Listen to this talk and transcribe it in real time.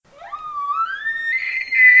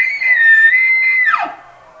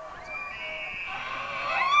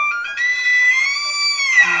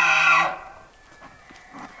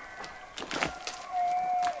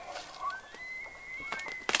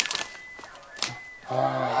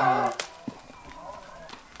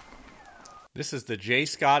This is the J.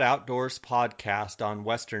 Scott Outdoors podcast on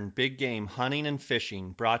Western big game hunting and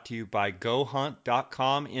fishing, brought to you by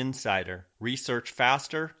GoHunt.com Insider. Research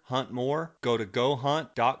faster, hunt more. Go to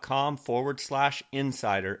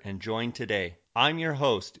GoHunt.com/insider and join today. I'm your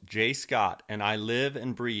host, Jay Scott, and I live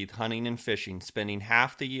and breathe hunting and fishing, spending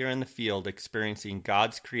half the year in the field experiencing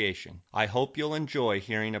God's creation. I hope you'll enjoy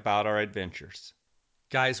hearing about our adventures.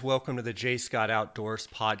 Guys, welcome to the J. Scott Outdoors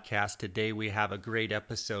podcast. Today we have a great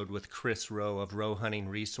episode with Chris Rowe of Rowe Hunting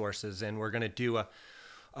Resources, and we're going to do a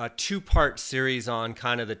two-part series on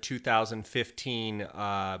kind of the 2015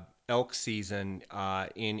 elk season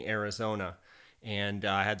in Arizona. And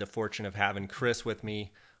I had the fortune of having Chris with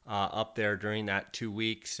me up there during that 2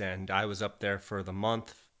 weeks, and I was up there for the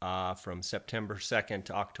month from September 2nd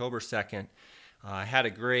to October 2nd. I had a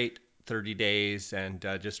great 30 days and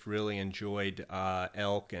just really enjoyed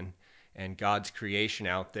elk and God's creation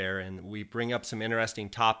out there. And we bring up some interesting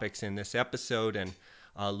topics in this episode, and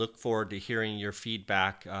look forward to hearing your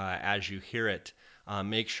feedback as you hear it.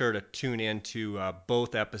 Make sure to tune in to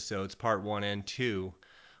both episodes, part 1 and 2.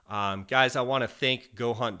 Guys, I want to thank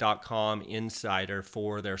GoHunt.com Insider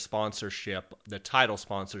for their sponsorship, the title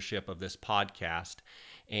sponsorship of this podcast.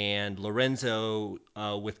 And Lorenzo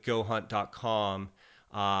with GoHunt.com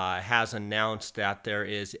has announced that there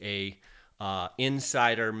is a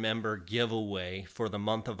insider member giveaway for the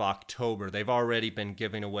month of October. They've already been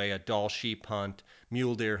giving away a Dall sheep hunt,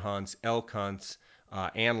 mule deer hunts, elk hunts,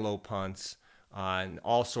 antelope hunts, and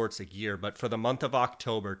all sorts of gear. But for the month of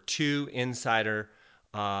October, 2 insider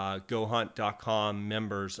GoHunt.com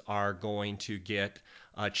members are going to get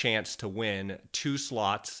a chance to win 2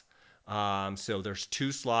 slots. So there's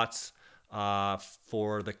 2 slots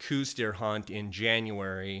for the Coues deer hunt in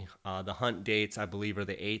January. The hunt dates, I believe, are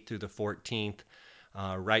the 8th through the 14th,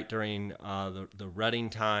 right during the rutting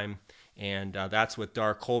time. And that's with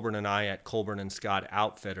Dar Colburn and I at Colburn and Scott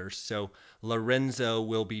Outfitters. So Lorenzo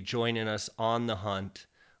will be joining us on the hunt.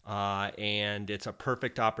 And it's a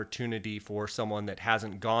perfect opportunity for someone that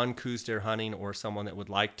hasn't gone Coues deer hunting, or someone that would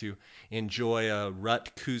like to enjoy a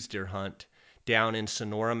rut Coues deer hunt down in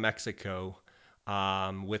Sonora, Mexico,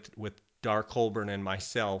 with Dar Colburn and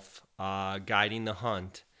myself guiding the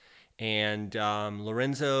hunt. And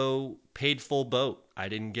Lorenzo paid full boat. I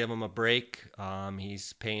didn't give him a break.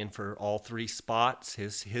 He's paying for all 3 spots,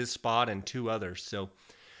 his spot and 2 others. So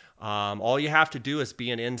all you have to do is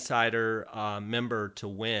be an insider member to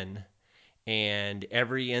win. And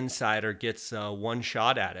every insider gets 1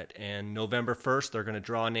 shot at it. And November 1st, they're going to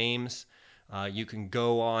draw names. You can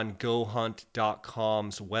go on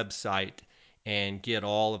GoHunt.com's website and get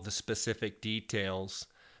all of the specific details.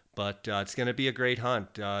 But it's going to be a great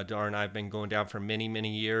hunt. Dar and I have been going down for many,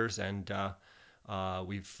 many years, and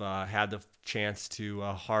we've had the chance to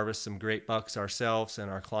harvest some great bucks ourselves,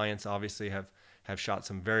 and our clients obviously have shot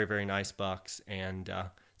some very, very nice bucks. And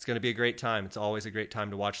it's going to be a great time. It's always a great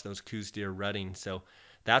time to watch those Coues deer rutting. So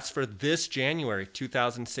that's for this January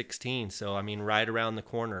 2016. So, I mean, right around the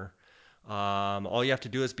corner. All you have to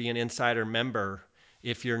do is be an insider member.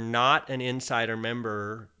 If you're not an insider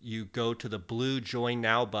member, you go to the blue Join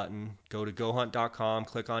Now button, go to GoHunt.com,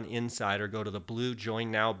 click on Insider, go to the blue Join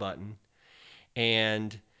Now button,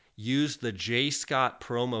 and use the J. Scott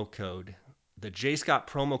promo code. The J. Scott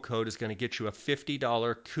promo code is going to get you a $50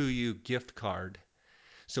 KUIU gift card.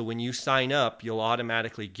 So when you sign up, you'll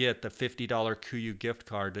automatically get the $50 KUIU gift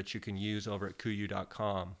card that you can use over at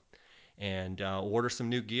KUIU.com and order some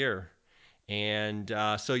new gear. And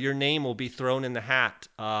so your name will be thrown in the hat.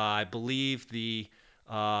 I believe the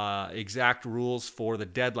exact rules for the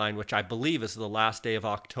deadline, which I believe is the last day of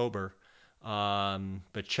October.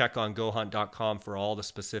 But check on GoHunt.com for all the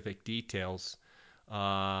specific details.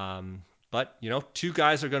 But, 2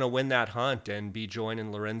 guys are going to win that hunt and be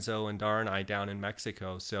joining Lorenzo and Dar and I down in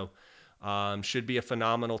Mexico. So should be a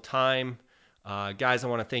phenomenal time. Guys, I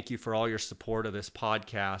want to thank you for all your support of this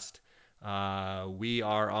podcast. We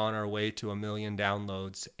are on our way to 1 million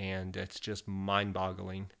downloads, and it's just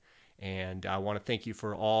mind-boggling. And I want to thank you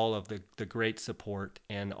for all of the great support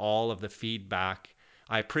and all of the feedback.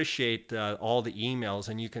 I appreciate all the emails,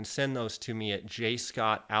 and you can send those to me at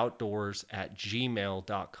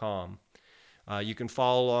jscottoutdoors@gmail.com. You can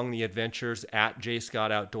follow along the adventures at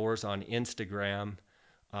jscottoutdoors on Instagram.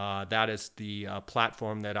 That is the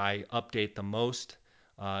platform that I update the most,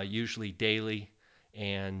 usually daily.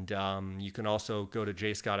 And you can also go to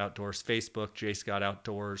J. Scott Outdoors Facebook,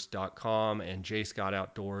 jscottoutdoors.com, and J. Scott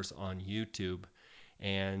Outdoors on YouTube.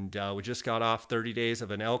 And we just got off 30 days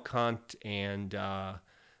of an elk hunt, and the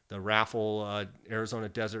raffle, Arizona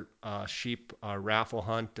Desert Sheep raffle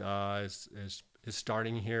hunt is is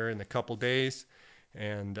starting here in a couple days,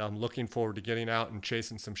 and I'm looking forward to getting out and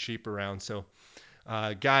chasing some sheep around. So,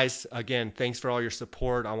 guys, again, thanks for all your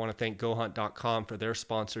support. I want to thank GoHunt.com for their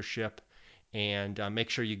sponsorship, and make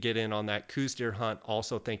sure you get in on that Coues deer hunt.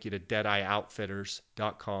 Also, thank you to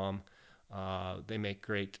DeadeyeOutfitters.com. They make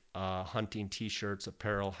great hunting T-shirts,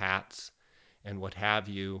 apparel, hats, and what have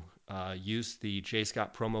you. Use the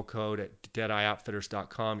JScott promo code at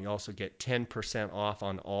DeadeyeOutfitters.com. You also get 10% off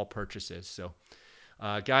on all purchases. So,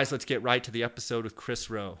 guys, let's get right to the episode with Chris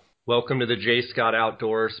Rowe. Welcome to the J. Scott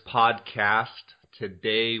Outdoors podcast.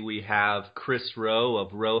 Today we have Chris Rowe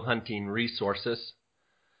of Rowe Hunting Resources.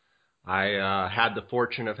 I had the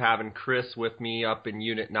fortune of having Chris with me up in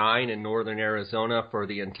Unit 9 in northern Arizona for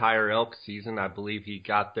the entire elk season. I believe he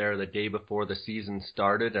got there the day before the season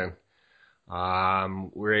started, and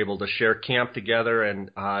we were able to share camp together and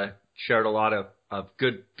shared a lot of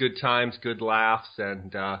good times, good laughs,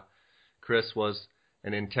 and Chris was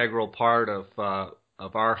an integral part of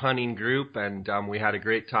our hunting group, and we had a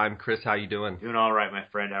great time. Chris, how you doing? Doing all right, my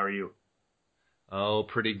friend. How are you? Oh,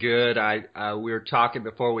 pretty good. We were talking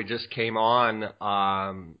before we just came on.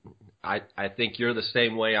 I think you're the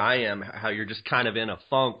same way I am, how you're just kind of in a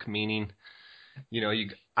funk, meaning,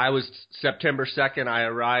 I was September 2nd, I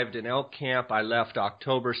arrived in elk camp. I left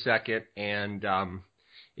October 2nd, and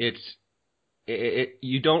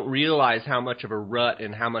you don't realize how much of a rut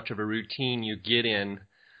and how much of a routine you get in.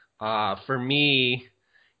 For me,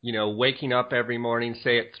 waking up every morning,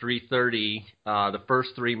 say at 3:30, the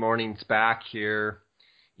first 3 mornings back here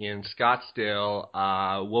in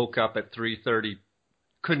Scottsdale, woke up at 3:30,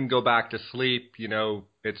 couldn't go back to sleep.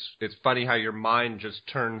 It's funny how your mind just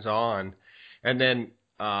turns on. And then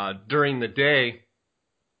during the day,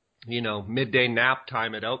 midday nap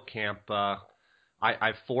time at elk camp,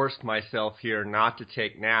 I forced myself here not to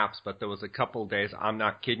take naps, but there was a couple of days, I'm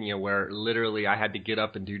not kidding you, where literally I had to get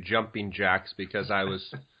up and do jumping jacks because I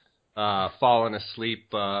was falling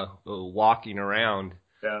asleep walking around.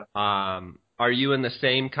 Yeah. Are you in the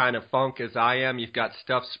same kind of funk as I am? You've got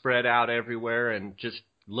stuff spread out everywhere and just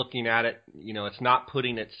looking at it, it's not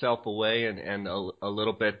putting itself away and a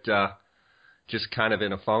little bit just kind of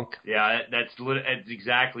in a funk. Yeah, that's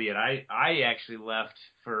exactly it. I actually left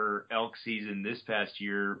for elk season this past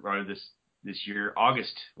year, or this year,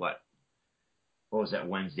 August, what was that,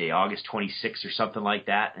 Wednesday, August 26th or something like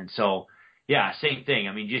that. And so, yeah, same thing.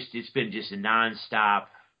 I mean, it's been just a nonstop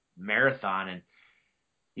marathon, and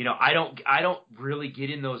I don't really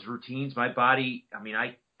get in those routines. My body, I mean,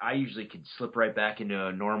 I usually could slip right back into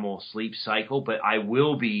a normal sleep cycle, but I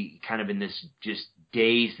will be kind of in this just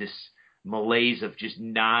daze, this malaise of just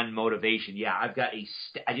non-motivation. Yeah, I've got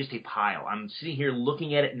just a pile. I'm sitting here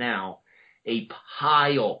looking at it now, a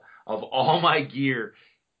pile of all my gear.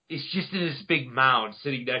 It's just in this big mound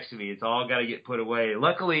sitting next to me. It's all got to get put away.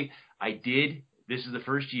 Luckily, I did. This is the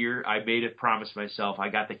first year I made a promise myself. I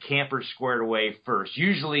got the camper squared away first.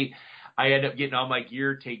 Usually, I end up getting all my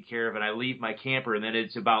gear taken care of, and I leave my camper, and then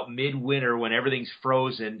it's about midwinter when everything's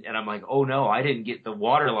frozen, and I'm like, oh no, I didn't get the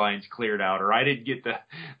water lines cleared out, or I didn't get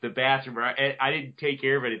the bathroom, or I didn't take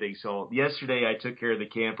care of anything. So yesterday I took care of the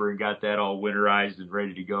camper and got that all winterized and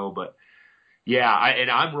ready to go. But yeah,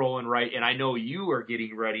 I'm rolling right, and I know you are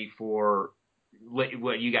getting ready for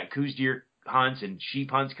what you got, Coues deer hunts and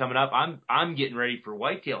sheep hunts coming up. I'm getting ready for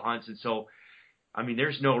whitetail hunts, and so I mean,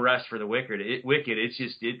 there's no rest for the wicked. It's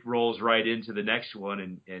just, it rolls right into the next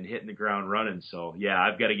one and hitting the ground running. So, yeah,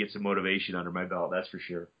 I've got to get some motivation under my belt, that's for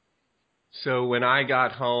sure. So when I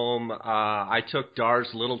got home, I took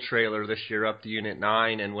Dar's little trailer this year up to Unit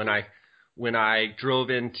 9, and when I drove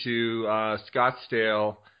into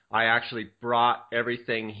Scottsdale, I actually brought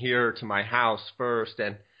everything here to my house first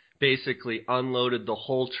and basically unloaded the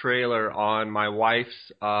whole trailer on my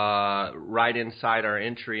wife's right inside our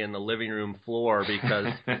entry in the living room floor,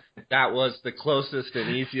 because that was the closest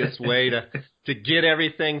and easiest way to get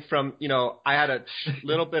everything from, I had a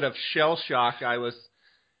little bit of shell shock. I was,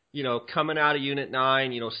 coming out of Unit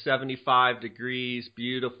 9, 75 degrees,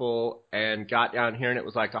 beautiful, and got down here and it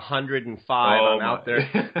was like 105. I'm out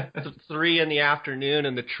there 3 in the afternoon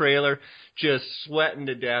and the trailer just sweating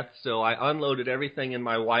to death. So I unloaded everything in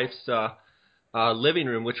my wife's living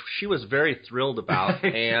room, which she was very thrilled about.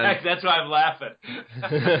 And that's why I'm laughing.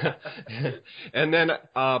 And then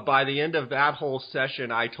by the end of that whole session,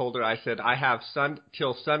 I told her, I said, I have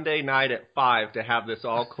till Sunday night at 5 to have this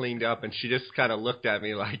all cleaned up. And she just kind of looked at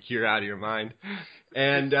me like, you're out of your mind.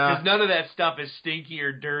 And because none of that stuff is stinky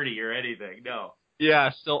or dirty or anything. No.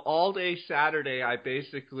 Yeah, so all day Saturday, I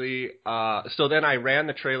basically, so then I ran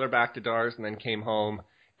the trailer back to Dar's and then came home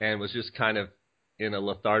and was just kind of in a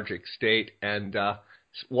lethargic state. And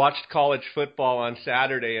watched college football on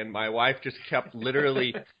Saturday, and my wife just kept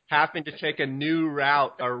literally having to take a new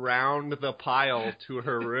route around the pile to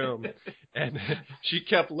her room. And she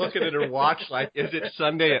kept looking at her watch like, is it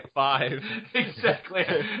Sunday at 5? Exactly.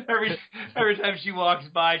 Every time she walks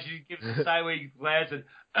by, she gives a sideways glance and,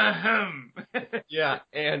 ahem. Yeah,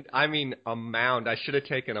 and I mean, a mound. I should have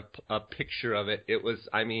taken a picture of it. It was,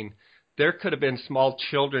 I mean, there could have been small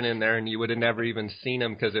children in there, and you would have never even seen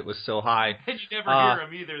them because it was so high. And you never hear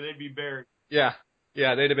them either. They'd be buried. Yeah,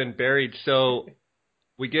 they'd have been buried. So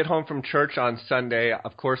we get home from church on Sunday.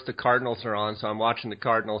 Of course, the Cardinals are on, so I'm watching the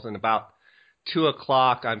Cardinals, and about 2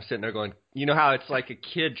 o'clock, I'm sitting there going, you know how it's like a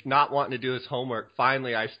kid not wanting to do his homework.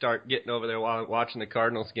 Finally, I start getting over there while I'm watching the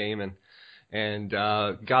Cardinals game, and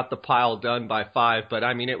got the pile done by 5. But,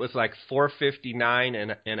 I mean, it was like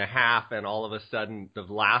 4:59 and a half, and all of a sudden the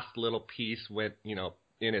last little piece went,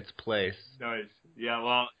 in its place. Nice. Yeah,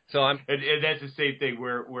 well, so and that's the same thing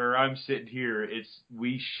where I'm sitting here.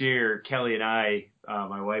 We share, Kelly and I,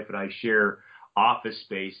 my wife and I share office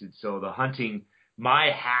space. And so the hunting,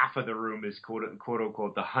 my half of the room is quote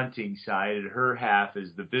unquote the hunting side, and her half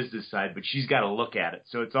is the business side, but she's got to look at it.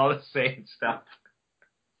 So it's all the same stuff.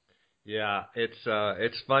 Yeah,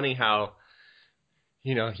 it's funny how,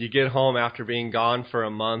 you get home after being gone for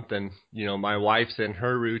a month, and, my wife's in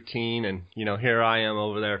her routine, and, here I am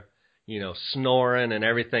over there, snoring and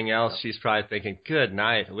everything else. She's probably thinking, good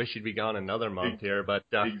night. I wish you'd be gone another month here. But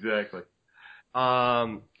exactly.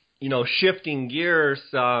 Shifting gears,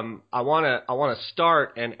 I want to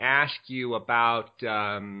start and ask you about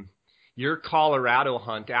your Colorado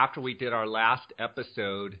hunt. After we did our last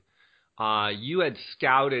episode, you had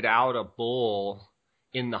scouted out a bull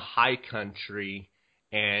in the high country,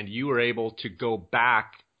 and you were able to go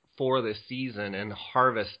back for the season and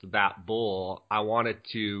harvest that bull. I wanted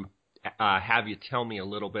to have you tell me a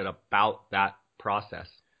little bit about that process.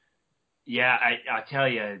 Yeah, I'll tell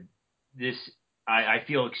you, I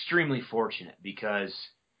feel extremely fortunate because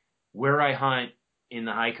where I hunt in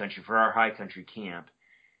the high country for our high country camp,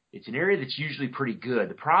 it's an area that's usually pretty good.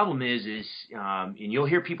 The problem is and you'll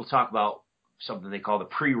hear people talk about something they call the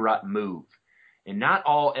pre-rut move, and not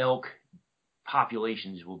all elk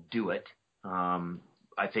populations will do it.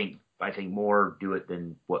 I think more do it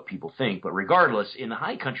than what people think. But regardless, in the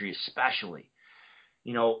high country especially,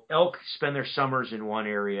 elk spend their summers in one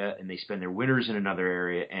area and they spend their winters in another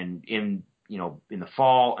area, and in the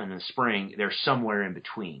fall and the spring, they're somewhere in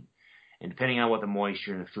between. And depending on what the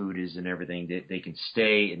moisture and the food is and everything, they can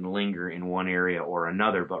stay and linger in one area or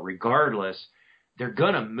another. But regardless, they're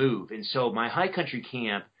going to move. And so my high country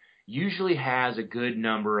camp usually has a good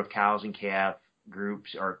number of cows and calf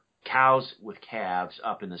groups, or cows with calves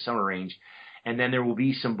up in the summer range. And then there will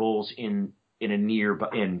be some bulls in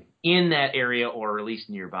that area, or at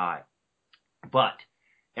least nearby. But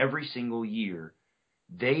every single year,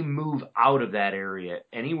 they move out of that area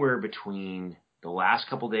anywhere between the last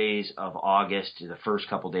couple days of August to the first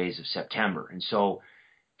couple days of September. And so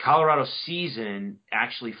Colorado season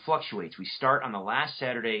actually fluctuates. We start on the last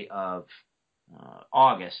Saturday of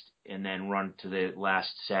August and then run to the last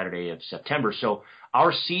Saturday of September. So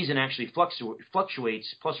our season actually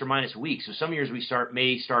fluctuates plus or minus a week. So some years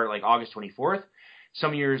may start like August 24th.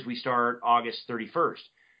 Some years we start August 31st.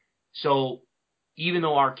 So even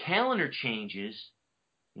though our calendar changes,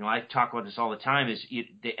 I talk about this all the time,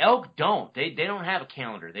 the elk don't. They don't have a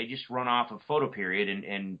calendar. They just run off of photo period.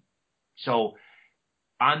 And so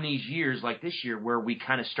on these years, like this year, where we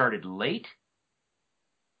kind of started late,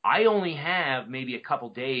 I only have maybe a couple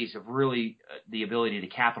days of really the ability to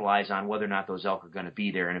capitalize on whether or not those elk are going to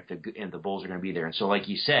be there, and if the bulls are going to be there. And so, like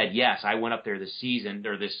you said, yes, I went up there this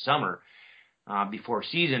summer before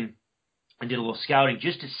season and did a little scouting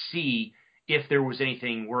just to see if there was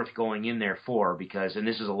anything worth going in there for, and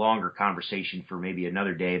this is a longer conversation for maybe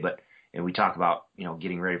another day, and we talk about,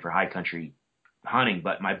 getting ready for high country hunting.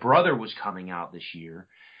 But my brother was coming out this year,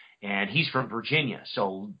 and he's from Virginia.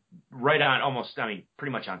 So right on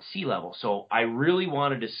pretty much on sea level. So I really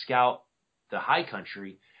wanted to scout the high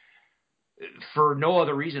country for no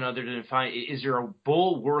other reason other than find, is there a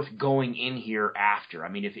bull worth going in here after? I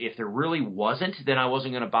mean, if there really wasn't, then I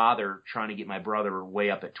wasn't going to bother trying to get my brother way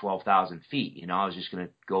up at 12,000 feet. I was just going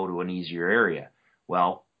to go to an easier area.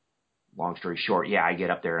 Well, long story short, I get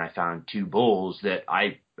up there and I found two bulls that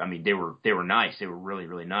they were nice. They were really,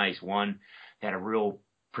 really nice. One had a real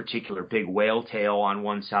particular big whale tail on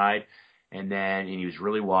one side, and he was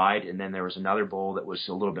really wide. And then there was another bull that was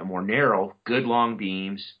a little bit more narrow, good long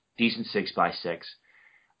beams, decent 6x6.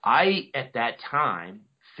 I, at that time,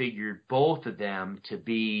 figured both of them to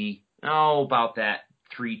be, about that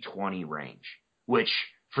 320 range, which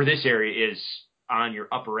for this area is on your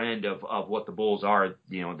upper end of what the bulls are,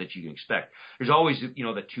 that you can expect. There's always, the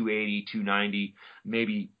 280, 290,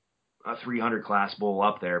 maybe a 300 class bull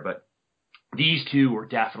up there, but these two were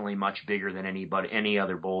definitely much bigger than any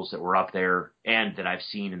other bulls that were up there and that I've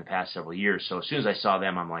seen in the past several years. So as soon as I saw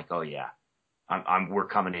them, I'm like, oh yeah, we're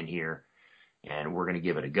coming in here and we're going to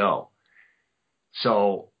give it a go.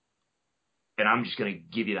 So, and I'm just going to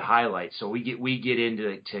give you the highlights. So we get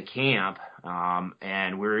into camp,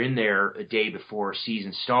 and we're in there a day before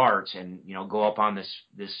season starts, and go up on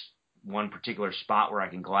this one particular spot where I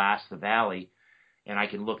can glass the valley, and I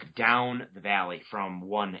can look down the valley from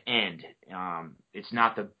one end. It's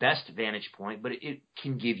not the best vantage point, but it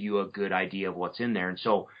can give you a good idea of what's in there. And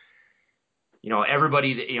so,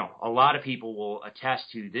 everybody, a lot of people will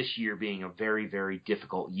attest to this year being a very, very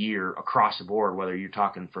difficult year across the board, whether you're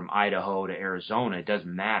talking from Idaho to Arizona, it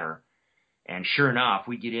doesn't matter. And sure enough,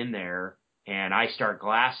 we get in there and I start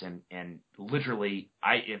glassing, and literally,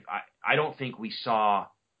 I don't think we saw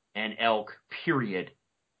an elk, period,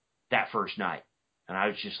 that first night. And I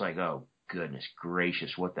was just like, oh, goodness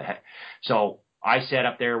gracious, what the heck? So I sat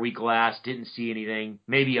up there, we glassed, didn't see anything,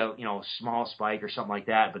 maybe a small spike or something like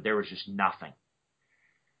that, but there was just nothing.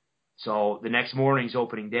 So the next morning's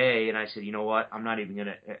opening day, and I said, you know what, I'm not even going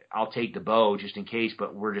to, I'll take the bow just in case,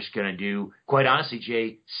 but we're just going to do, quite honestly,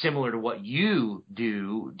 Jay, similar to what you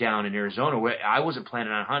do down in Arizona, where I wasn't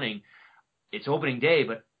planning on hunting. It's opening day,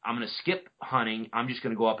 but I'm going to skip hunting. I'm just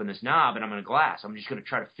going to go up in this knob and I'm going to glass. I'm just going to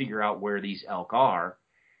try to figure out where these elk are.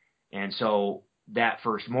 And so that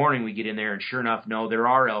first morning we get in there, and sure enough, no, there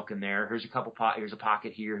are elk in there. Here's here's a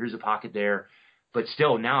pocket here, here's a pocket there. But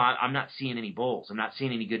still, now I'm not seeing any bulls. I'm not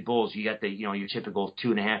seeing any good bulls. You got the, your typical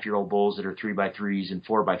 2.5-year-old bulls that are 3x3s and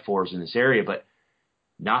 4x4s in this area, but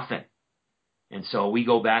nothing. And so we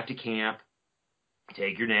go back to camp,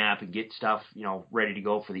 take your nap, and get stuff, ready to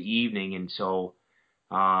go for the evening. And so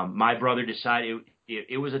my brother decided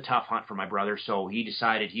it was a tough hunt for my brother, so he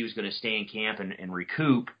decided he was going to stay in camp and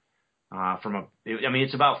recoup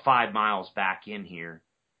it's about 5 miles back in here.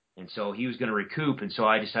 And so he was going to recoup. And so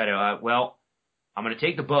I decided, I'm going to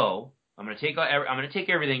take the bow. I'm going to take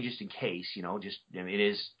everything just in case, it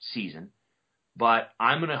is season. But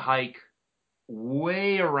I'm going to hike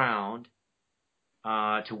way around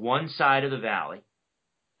to one side of the valley,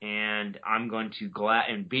 and I'm going to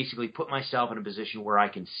and basically put myself in a position where I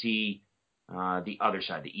can see the other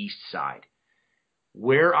side, the east side.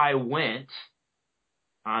 Where I went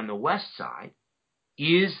on the west side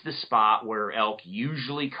is the spot where elk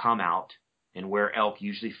usually come out and where elk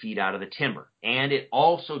usually feed out of the timber. And it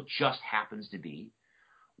also just happens to be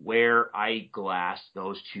where I glassed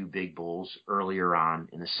those two big bulls earlier on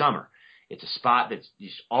in the summer. It's a spot that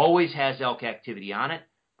just always has elk activity on it,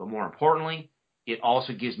 but more importantly, it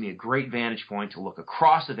also gives me a great vantage point to look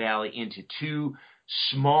across the valley into two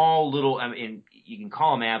small little, you can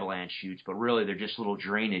call them avalanche chutes, but really they're just little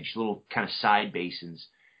drainage, little kind of side basins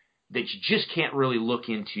that you just can't really look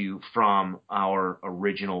into from our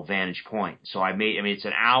original vantage point. So it's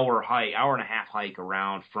an hour and a half hike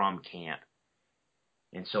around from camp.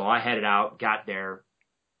 And so I headed out, got there,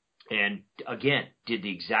 and again, did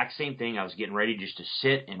the exact same thing. I was getting ready just to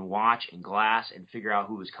sit and watch and glass and figure out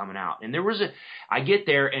who was coming out. And I get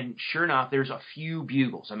there, and sure enough, there's a few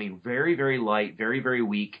bugles. Very, very light, very, very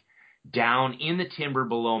weak, down in the timber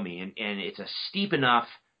below me. And it's a steep enough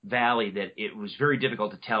valley that it was very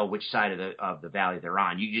difficult to tell which side of the valley they're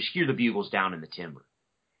on. You just hear the bugles down in the timber.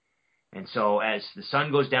 And so as the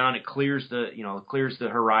sun goes down, it clears the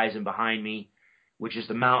horizon behind me, which is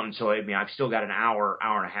the mountain. So I've still got an hour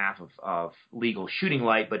and a half of legal shooting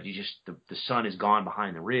light, but the sun is gone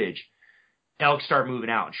behind the ridge. Elk start moving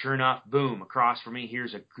out, and sure enough, boom, across from me,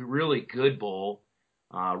 here's a really good bull,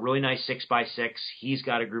 really nice 6x6. He's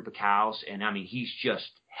got a group of cows, and he's just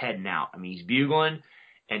heading out. He's bugling,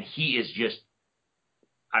 and he is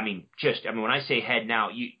when I say heading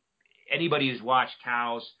out, anybody who's watched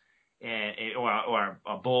cows or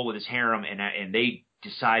a bull with his harem, and they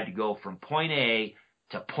decide to go from point A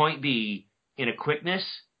to point B in a quickness,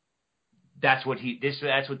 that's what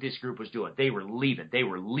this group was doing. They were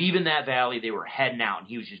leaving that valley. They were heading out, and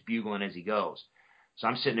he was just bugling as he goes. So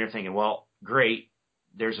I'm sitting there thinking, well, great.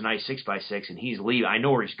 There's a nice 6x6, and he's leaving. I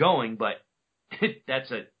know where he's going, but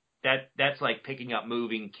that's like picking up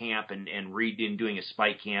moving camp and doing a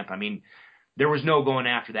spike camp. There was no going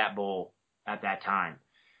after that bull at that time.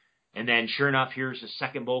 And then sure enough, here's the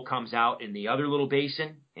second bull comes out in the other little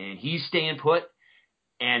basin, and he's staying put.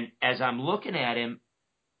 And as I'm looking at him,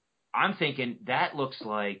 I'm thinking that looks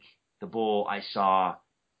like the bull I saw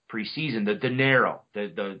preseason, the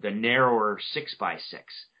narrower 6x6.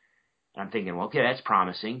 And I'm thinking, well, okay, that's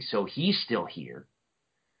promising. So he's still here.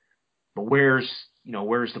 But where's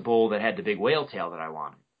the bull that had the big whale tail that I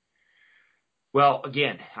wanted? Well,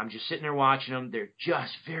 again, I'm just sitting there watching them. There are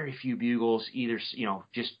just very few bugles, either,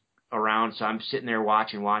 just around. So I'm sitting there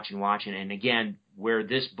watching. And again, where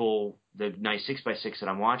this bull, the nice 6x6 that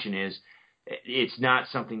I'm watching is, it's not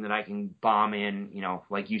something that I can bomb in,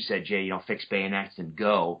 like you said, Jay, fix bayonets and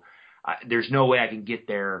go. There's no way I can get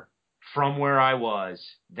there from where I was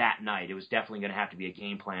that night. It was definitely going to have to be a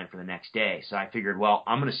game plan for the next day. So I figured, well,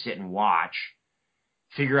 I'm going to sit and watch,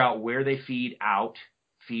 figure out where they feed out,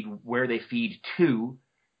 where they feed to,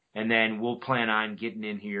 and then we'll plan on getting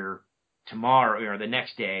in here tomorrow or the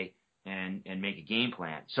next day and make a game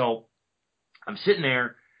plan. So I'm sitting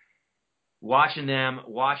there watching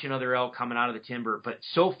other elk coming out of the timber, but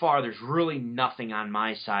so far there's really nothing on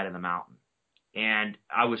my side of the mountain. And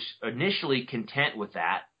I was initially content with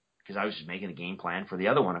that because I was just making a game plan for the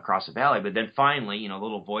other one across the valley. But then finally, a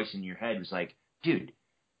little voice in your head was like, dude,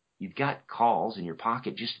 you've got calls in your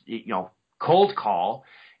pocket. Just, cold call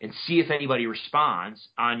and see if anybody responds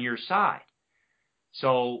on your side.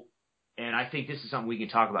 So, and I think this is something we can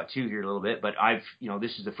talk about too here a little bit, but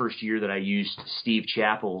this is the first year that I used Steve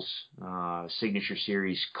Chappell's signature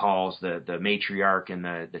series calls, the matriarch and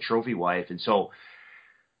the trophy wife. And so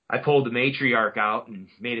I pulled the matriarch out and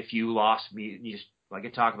made a few lost mews, like I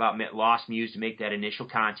talk about lost mews to make that initial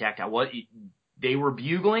contact. They were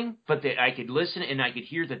bugling, but I could listen and I could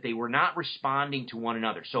hear that they were not responding to one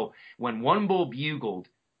another. So when one bull bugled,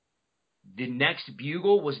 the next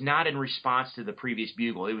bugle was not in response to the previous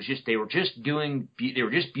bugle. It was just they were just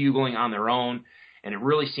bugling on their own, and it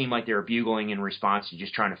really seemed like they were bugling in response to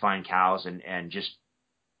just trying to find cows and just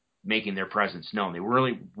making their presence known. They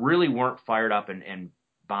really weren't fired up and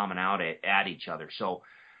bombing out at each other. So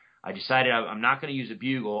I decided I'm not going to use a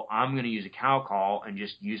bugle. I'm going to use a cow call and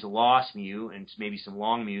just use a lost mew and maybe some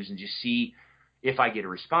long mews and just see if I get a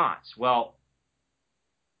response. Well,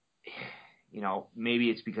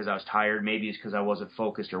 maybe it's because I was tired, maybe it's because I wasn't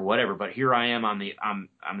focused or whatever, but here I am on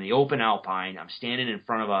the open alpine. I'm standing in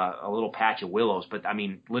front of a little patch of willows, but I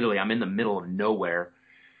mean, literally I'm in the middle of nowhere.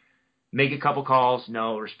 Make a couple calls,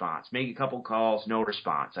 no response. Make a couple calls, no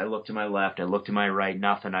response. I look to my left, I look to my right,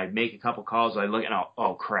 nothing. I make a couple calls, I look and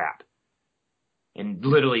oh crap. And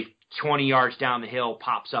literally 20 yards down the hill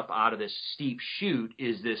pops up out of this steep chute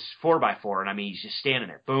is this 4x4, and I mean he's just standing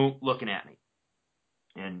there, boom, looking at me.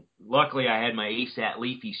 And luckily I had my ASAT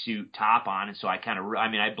leafy suit top on, and so I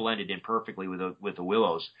blended in perfectly with the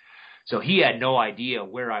willows. So he had no idea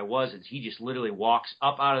where I was, and he just literally walks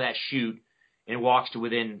up out of that chute and walks to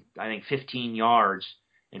within, I think, 15 yards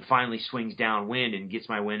and finally swings downwind and gets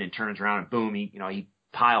my wind and turns around and boom, he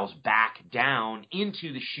piles back down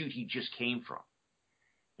into the chute he just came from.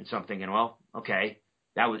 And so I'm thinking, well, okay,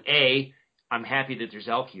 that was A, I'm happy that there's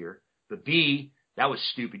elk here, but B, that was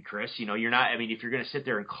stupid, Chris. You're not, if you're going to sit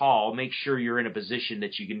there and call, make sure you're in a position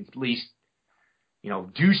that you can at least,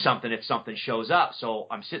 do something if something shows up. So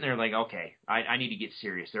I'm sitting there like, okay, I need to get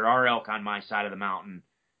serious. There are elk on my side of the mountain.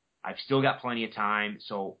 I've still got plenty of time,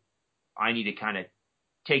 so I need to kind of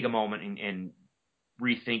take a moment and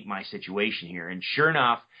rethink my situation here. And sure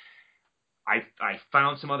enough, I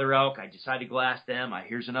found some other elk. I decided to glass them.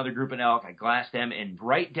 Here's another group of elk. I glassed them, and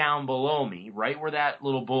right down below me, right where that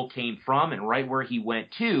little bull came from and right where he went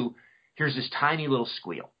to, here's this tiny little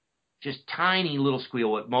squeal. Just tiny little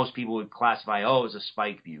squeal, what most people would classify, as a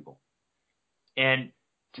spike bugle. And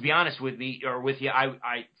to be honest with you,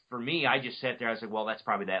 for me, I just sat there. I was like, well, that's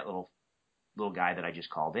probably that little guy that I just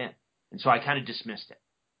called in. And so I kind of dismissed it.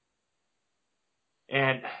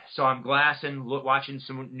 And so I'm glassing, watching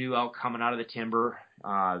some new elk coming out of the timber.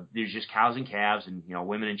 There's just cows and calves and,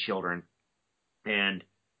 women and children. And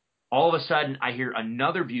all of a sudden, I hear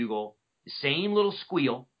another bugle, the same little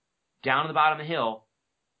squeal down at the bottom of the hill.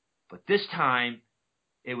 But this time,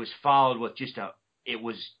 it was followed with it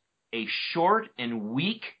was a short and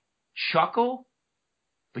weak chuckle.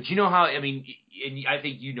 But you know how, and I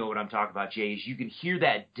think you know what I'm talking about, Jay, is you can hear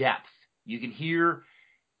that depth. You can hear,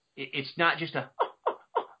 it's not just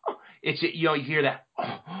you hear that,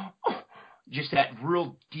 just that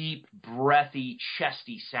real deep, breathy,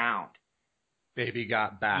 chesty sound. Baby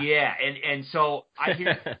got back. Yeah, and so I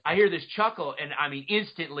hear this chuckle, and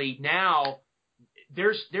instantly now,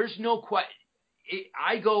 there's no question.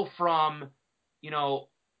 I go from,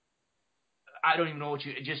 I don't even know what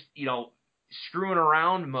screwing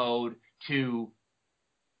around mode to,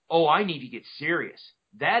 I need to get serious.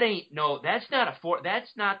 That's not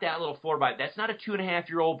that little 4x. That's not a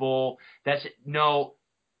 2.5-year-old bull. That's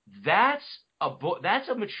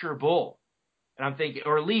a mature bull. And I'm thinking,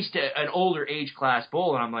 or at least an older age class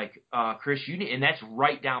bull. And I'm like, Chris, you need, and that's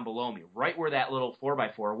right down below me, right where that little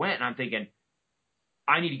 4x4 went. And I'm thinking,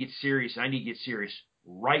 I need to get serious. I need to get serious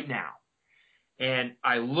right now. And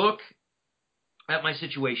I look at my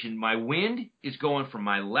situation. My wind is going from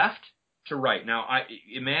my left to right. Now,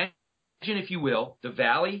 imagine, if you will, the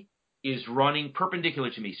valley is running perpendicular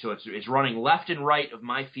to me. So it's running left and right of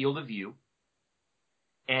my field of view.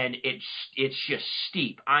 And it's just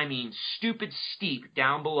steep. I mean, stupid steep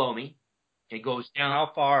down below me. It goes down.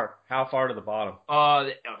 How far? How far to the bottom? I'll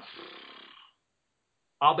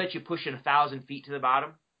bet you pushing 1,000 feet to the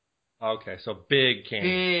bottom. Okay, so big canyon.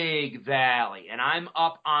 Big valley. And I'm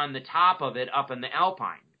up on the top of it, up in the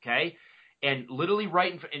Alpine, okay? And literally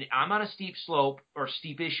right in front, and I'm on a steep slope, or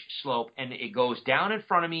steepish slope, and it goes down in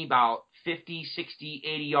front of me about 50, 60,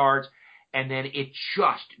 80 yards, and then it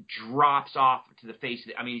just drops off to the face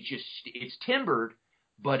of it. I mean, it's timbered,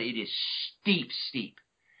 but it is steep.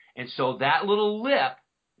 And so that little lip,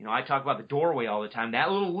 I talk about the doorway all the time, that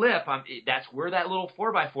little lip, that's where that little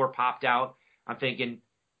 4x4 popped out. I'm thinking,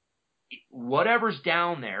 whatever's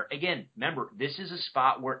down there, again, remember, this is a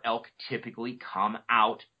spot where elk typically come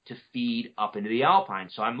out to feed up into the Alpine.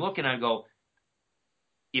 So I'm looking, I go,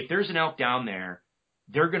 if there's an elk down there,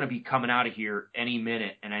 they're going to be coming out of here any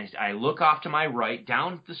minute. And I look off to my right,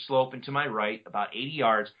 down the slope and to my right, about 80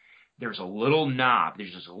 yards, there's a little knob.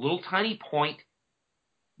 There's just a little tiny point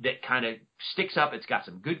that kind of sticks up. It's got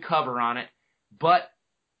some good cover on it, but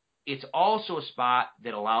it's also a spot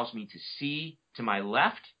that allows me to see to my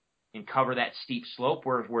left and cover that steep slope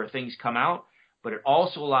where things come out, but it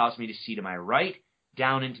also allows me to see to my right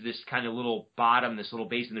down into this kind of little bottom, this little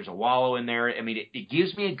basin. There's a wallow in there. I mean, it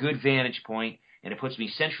gives me a good vantage point, and it puts me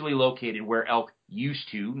centrally located where elk used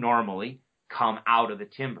to normally come out of the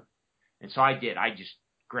timber. And so I did. I just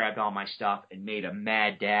grabbed all my stuff and made a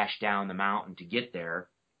mad dash down the mountain to get there.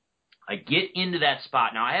 I get into that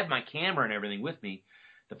spot. Now, I have my camera and everything with me.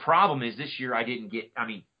 The problem is this year I didn't get,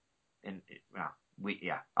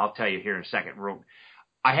 I'll tell you here in a second.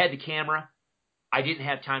 I had the camera. I didn't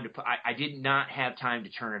have time I did not have time to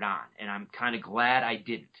turn it on, and I'm kind of glad I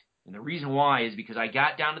didn't. And the reason why is because I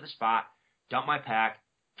got down to the spot, dumped my pack,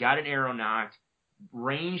 got an arrow knocked,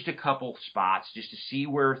 ranged a couple spots just to see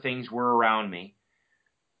where things were around me.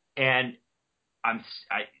 And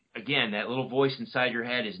again, that little voice inside your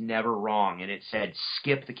head is never wrong, and it said,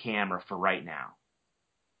 skip the camera for right now.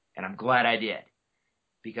 And I'm glad I did,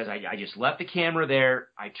 because I just left the camera there.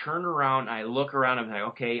 I turned around, I look around, I'm like,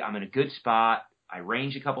 okay, I'm in a good spot. I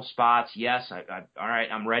ranged a couple spots. Yes, all right,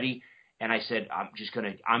 I'm ready. And I said, I'm just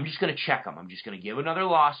gonna check them. I'm just gonna give another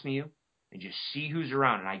lost mew and just see who's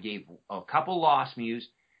around. And I gave a couple lost mews,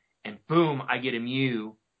 and boom, I get a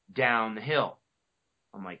mew down the hill.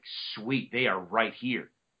 I'm like, sweet, they are right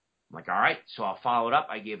here. I'm like, all right, so I'll follow it up.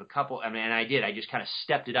 I gave a couple, and I did. I just kind of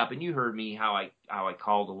stepped it up, and you heard me how I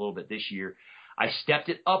called a little bit this year. I stepped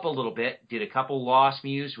it up a little bit, did a couple lost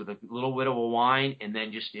mews with a little bit of a whine, and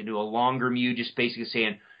then just into a longer mew, just basically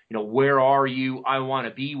saying, where are you? I want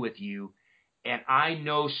to be with you. And I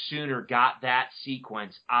no sooner got that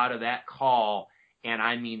sequence out of that call, and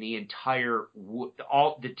I mean the entire,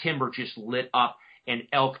 all the timber just lit up, and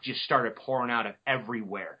elk just started pouring out of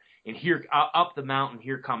everywhere. And here, up the mountain,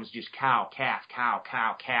 here comes just cow, calf, cow,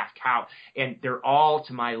 cow, calf, cow. And they're all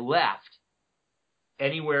to my left,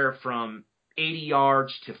 anywhere from 80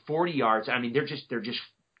 yards to 40 yards. I mean, just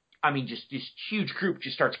this huge group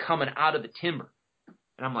just starts coming out of the timber.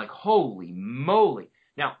 And I'm like, holy moly.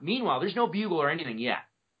 Now, meanwhile, there's no bugle or anything yet.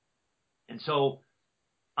 And so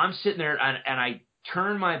I'm sitting there, and I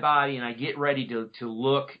turn my body, and I get ready to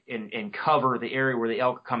look and cover the area where the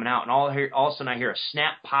elk are coming out. And all of a sudden I hear a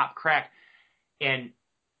snap, pop, crack, and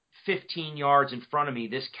 15 yards in front of me,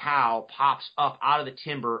 this cow pops up out of the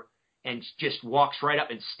timber and just walks right up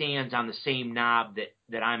and stands on the same knob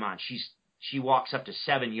that I'm on. She walks up to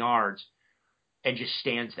 7 yards and just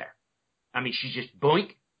stands there. I mean, she's just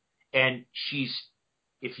boink, and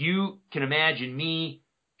if you can imagine me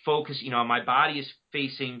focus, my body is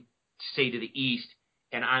facing, say, to the east,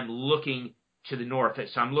 and I'm looking to the north.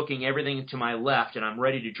 So I'm looking everything to my left, and I'm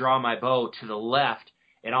ready to draw my bow to the left,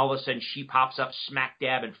 and all of a sudden she pops up smack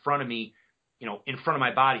dab in front of me, in front of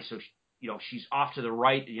my body. So, she's off to the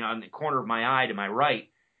right, in the corner of my eye to my right,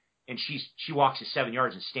 and she walks to 7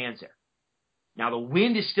 yards and stands there. Now, the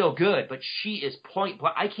wind is still good, but she is point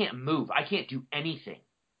blank. I can't move. I can't do anything.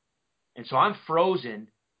 And so I'm frozen,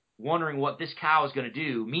 wondering what this cow is going to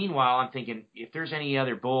do. Meanwhile, I'm thinking, if there's any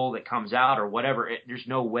other bull that comes out or whatever, there's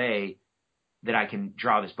no way that I can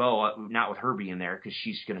draw this bow, not with her being there, because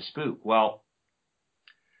she's going to spook. Well,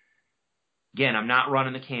 again, I'm not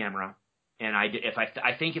running the camera, And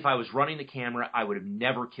I think if I was running the camera, I would have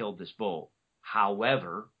never killed this bull.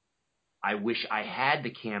 However, I wish I had the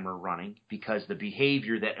camera running because the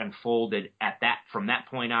behavior that unfolded from that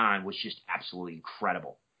point on was just absolutely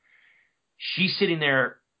incredible. She's sitting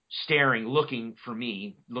there staring, looking for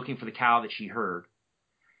me, looking for the cow that she heard.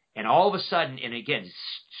 And all of a sudden, and again,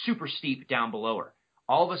 super steep down below her,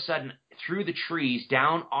 all of a sudden, through the trees,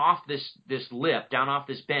 down off this lip, down off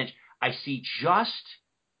this bench, I see just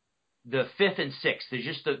the fifth and sixth. There's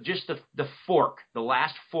just the fork, the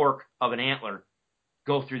last fork of an antler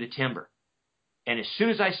go through the timber. And as soon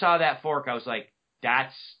as I saw that fork, I was like,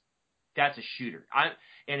 that's a shooter.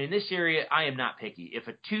 And in this area, I am not picky. If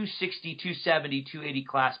a 260, 270, 280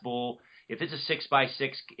 class bull, if it's a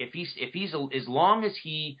 6x6, if he's as long as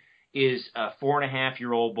he is a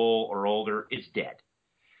 4.5-year-old bull or older, it's dead.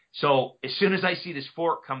 So as soon as I see this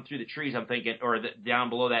fork come through the trees, I'm thinking, down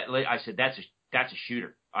below that, I said, that's a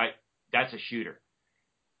shooter. That's a shooter.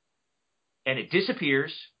 And it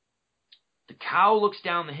disappears. The cow looks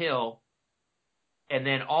down the hill, and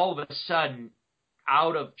then all of a sudden,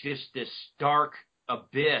 out of just this dark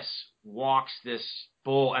abyss walks this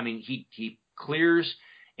bull. I mean, he clears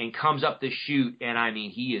and comes up this chute, and I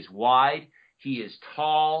mean, he is wide, he is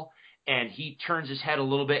tall, and he turns his head a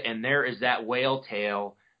little bit, and there is that whale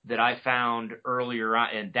tail that I found earlier on,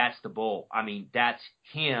 and that's the bull. I mean, that's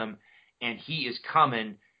him, and he is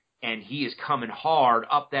coming hard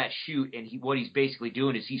up that chute, and what he's basically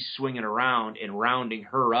doing is he's swinging around and rounding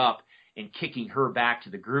her up and kicking her back to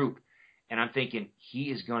the group. And I'm thinking, he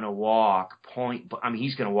is going to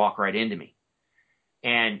he's going to walk right into me.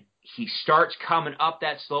 And he starts coming up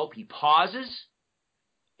that slope. He pauses,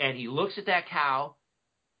 and he looks at that cow.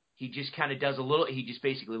 He just kind of does he just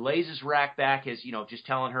basically lays his rack back as, just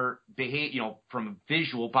telling her, from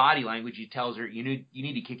visual body language, he tells her, you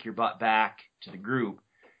need to kick your butt back to the group.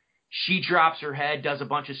 She drops her head, does a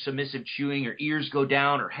bunch of submissive chewing. Her ears go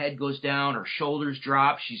down, her head goes down, her shoulders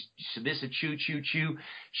drop. She's submissive, chew, chew, chew.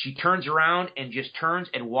 She turns around and just turns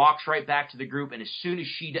and walks right back to the group. And as soon as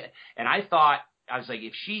and I was like,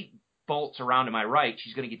 if she bolts around to my right,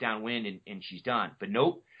 she's going to get downwind and she's done. But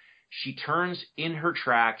nope. She turns in her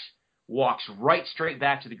tracks, walks right straight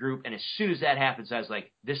back to the group. And as soon as that happens, I was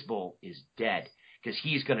like, this bull is dead, because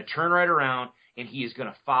he's going to turn right around and he is going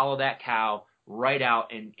to follow that cow right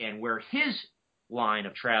out. And where his line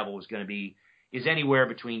of travel is going to be is anywhere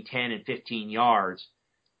between 10 and 15 yards.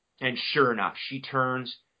 And sure enough, she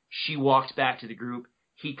turns, she walks back to the group.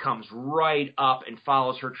 He comes right up and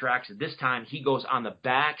follows her tracks. And this time he goes on the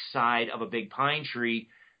back side of a big pine tree.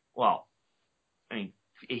 Well, I mean,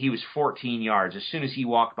 he was 14 yards. As soon as he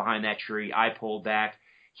walked behind that tree, I pulled back.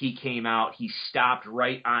 He came out. He stopped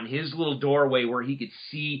right on his little doorway where he could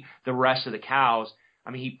see the rest of the cows.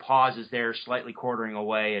 I mean, he pauses there, slightly quartering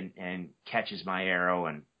away, and catches my arrow.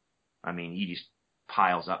 And, I mean, he just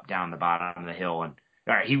piles up down the bottom of the hill. And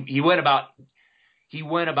all right, he went about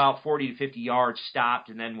 40 to 50 yards, stopped,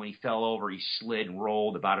 and then when he fell over, he slid and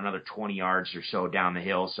rolled about another 20 yards or so down the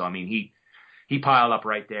hill. So, I mean, he piled up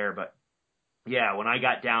right there. But yeah, when I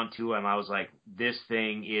got down to him, I was like, this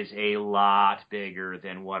thing is a lot bigger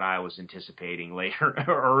than what I was anticipating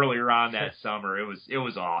earlier on that summer. It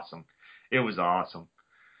was awesome. It was awesome.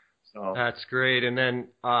 So that's great. And then,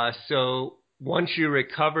 so once you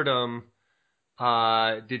recovered him,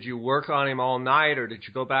 did you work on him all night, or did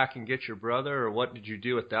you go back and get your brother, or what did you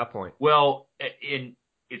do at that point? Well,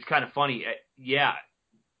 it's kind of funny. Yeah.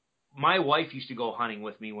 My wife used to go hunting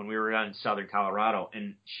with me when we were down in southern Colorado,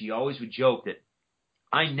 and she always would joke that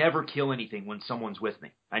I never kill anything when someone's with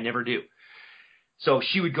me. I never do. So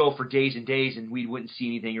she would go for days and days, and we wouldn't see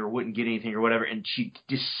anything or wouldn't get anything or whatever, and she'd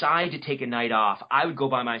decide to take a night off. I would go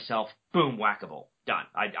by myself, boom, whack-a-mole, done.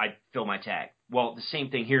 I'd fill my tag. Well, the same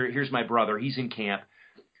thing here. Here's my brother. He's in camp.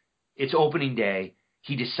 It's opening day.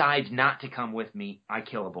 He decides not to come with me. I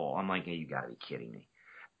kill a bull. I'm like, hey, you got to be kidding me.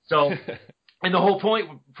 So... And the whole point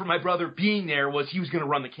for my brother being there was he was going to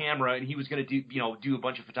run the camera and he was going to do a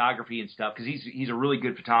bunch of photography and stuff, because he's a really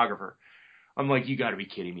good photographer. I'm like, you got to be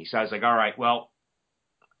kidding me. So I was like, all right, well,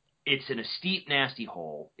 it's in a steep, nasty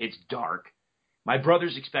hole. It's dark. My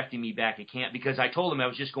brother's expecting me back at camp because I told him I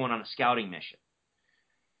was just going on a scouting mission.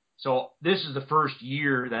 So this is the first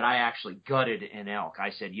year that I actually gutted an elk.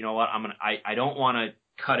 I said, you know what, I don't want to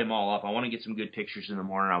cut him all up. I want to get some good pictures in the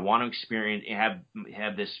morning. I want to experience,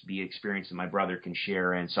 have this be experience that my brother can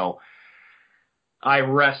share. And so I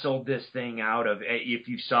wrestled this thing out of, if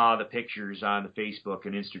you saw the pictures on the Facebook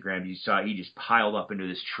and Instagram, you saw he just piled up into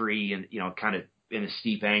this tree and, kind of in a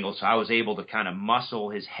steep angle. So I was able to kind of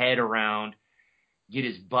muscle his head around, get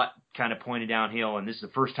his butt kind of pointed downhill. And this is the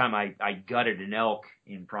first time I gutted an elk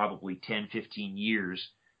in probably 10, 15 years.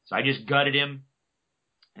 So I just gutted him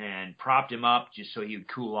and propped him up just so he would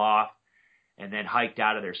cool off, and then hiked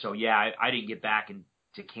out of there. So yeah, I didn't get back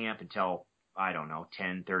into camp until, I don't know,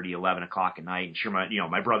 10:30, 11 o'clock at night. And sure,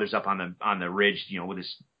 my brother's up on the ridge, with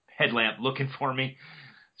his headlamp looking for me.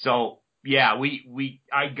 So yeah,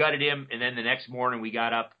 I gutted him, and then the next morning we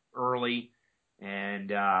got up early, and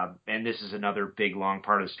this is another big long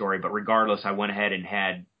part of the story. But regardless, I went ahead and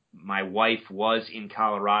had, my wife was in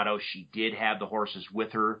Colorado. She did have the horses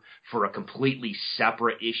with her for a completely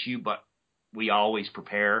separate issue, but we always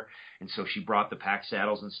prepare. And so she brought the pack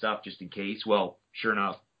saddles and stuff just in case. Well, sure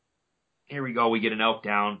enough, here we go. We get an elk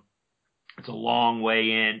down. It's a long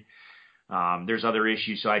way in. There's other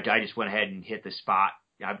issues. So I just went ahead and hit the spot.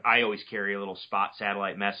 I always carry a little spot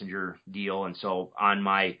satellite messenger deal. And so on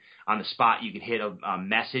the spot, you can hit a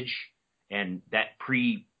message, and that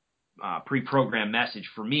pre-programmed message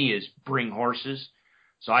for me is bring horses.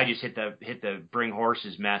 So I just hit the bring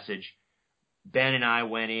horses message. Ben and I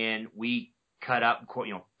went in, we cut up,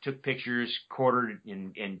 took pictures, quartered,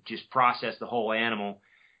 and just processed the whole animal.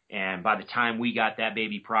 And by the time we got that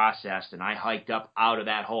baby processed and I hiked up out of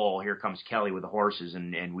that hole, here comes Kelly with the horses,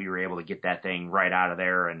 and we were able to get that thing right out of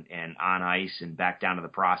there and on ice and back down to the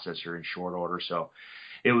processor in short order. So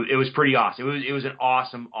it was pretty awesome. It was an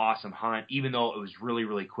awesome hunt, even though it was really,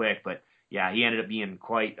 really quick. But yeah, he ended up being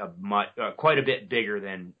quite a bit bigger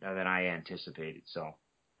than I anticipated. So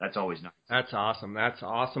that's always nice. That's awesome. That's an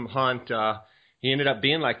awesome hunt. He ended up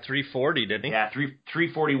being like 340, didn't he? Yeah,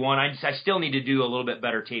 341. I still need to do a little bit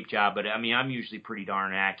better tape job, but I mean, I'm usually pretty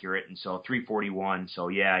darn accurate, and so 341. So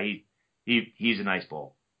yeah, he's a nice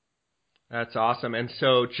bull. That's awesome. And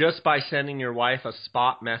so just by sending your wife a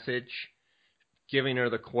spot message, giving her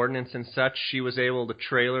the coordinates and such, she was able to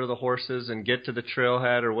trailer the horses and get to the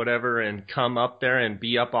trailhead or whatever and come up there and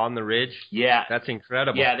be up on the ridge. Yeah. That's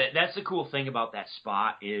incredible. Yeah, that's the cool thing about that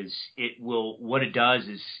spot is what it does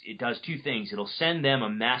is it does two things. It'll send them a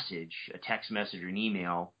message, a text message or an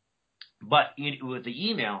email, but with the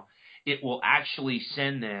email, it will actually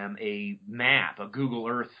send them a map, a Google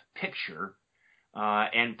Earth picture,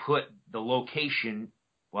 and put the location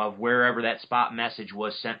of wherever that spot message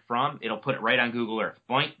was sent from. It'll put it right on Google Earth.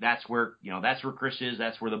 Boink, that's where Chris is,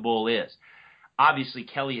 that's where the bull is. Obviously,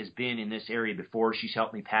 Kelly has been in this area before. She's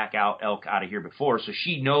helped me pack out elk out of here before, so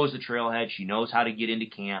she knows the trailhead. She knows how to get into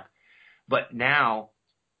camp. But now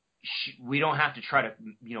we don't have to try to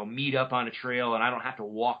meet up on a trail, and I don't have to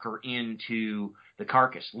walk her into the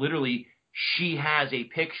carcass. Literally, she has a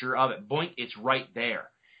picture of it. Boink, it's right there.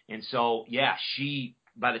 And so, yeah,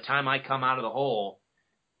 by the time I come out of the hole,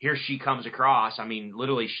 here she comes across. I mean,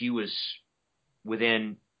 literally, she was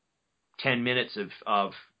within 10 minutes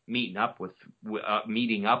of meeting up with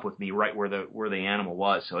me right where the animal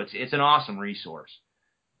was. So it's an awesome resource.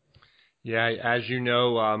 Yeah, as you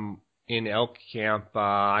know, in elk camp,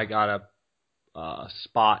 I got a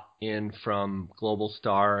spot in from Global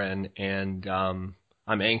Star, and I'm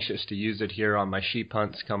anxious to use it here on my sheep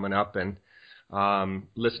hunts coming up. And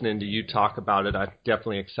listening to you talk about it, I'm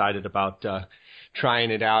definitely excited about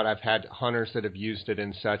trying it out. I've had hunters that have used it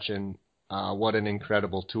and such, and what an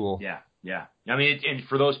incredible tool. Yeah. I mean, and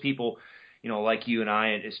for those people, like you and I,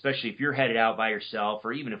 especially if you're headed out by yourself,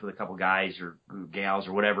 or even if with a couple guys or gals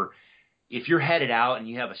or whatever, if you're headed out and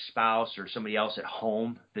you have a spouse or somebody else at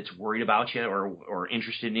home that's worried about you or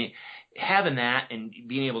interested in it, having that and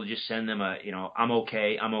being able to just send them a, I'm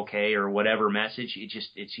okay, or whatever message,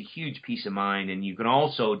 it's a huge peace of mind. And you can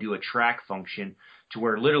also do a track function to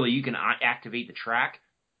where literally you can activate the track,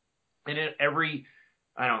 and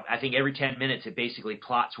I think every 10 minutes it basically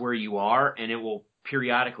plots where you are, and it will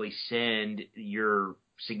periodically send your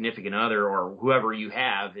significant other or whoever you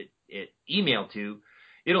have it email to.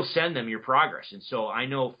 It'll send them your progress. And so I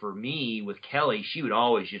know for me with Kelly, she would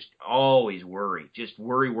always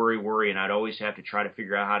worry, and I'd always have to try to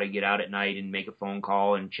figure out how to get out at night and make a phone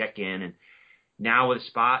call and check in. And now with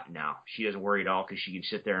Spot, she doesn't worry at all, because she can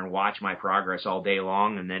sit there and watch my progress all day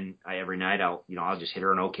long. And then every night I'll just hit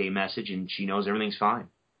her an okay message, and she knows everything's fine.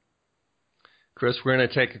 Chris, we're going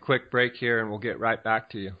to take a quick break here, and we'll get right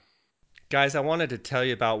back to you. Guys, I wanted to tell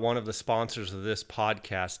you about one of the sponsors of this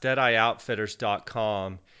podcast.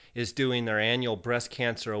 DeadeyeOutfitters.com is doing their annual breast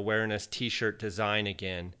cancer awareness t-shirt design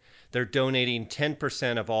again. They're donating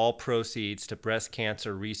 10% of all proceeds to breast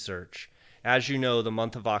cancer research. As you know, the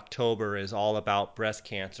month of October is all about breast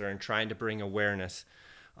cancer and trying to bring awareness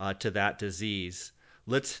to that disease.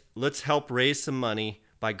 Let's help raise some money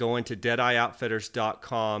by going to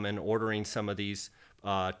DeadeyeOutfitters.com and ordering some of these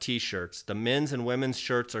t-shirts. The men's and women's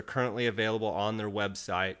shirts are currently available on their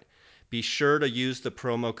website. Be sure to use the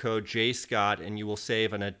promo code JScott and you will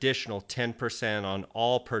save an additional 10% on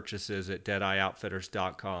all purchases at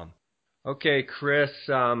DeadeyeOutfitters.com. Okay, Chris,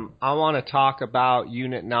 I want to talk about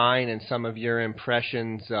Unit 9 and some of your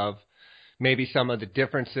impressions of maybe some of the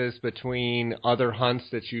differences between other hunts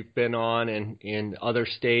that you've been on in other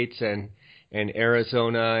states and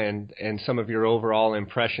Arizona and some of your overall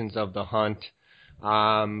impressions of the hunt.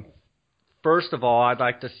 First of all, I'd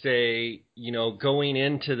like to say, going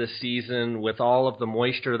into the season with all of the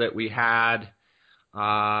moisture that we had,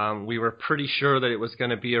 we were pretty sure that it was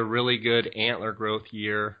going to be a really good antler growth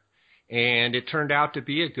year, and it turned out to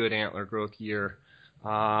be a good antler growth year.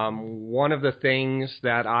 One of the things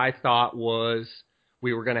that I thought was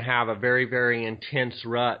we were going to have a very, very intense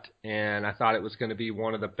rut, and I thought it was going to be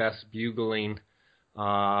one of the best bugling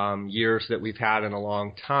years that we've had in a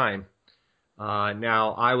long time.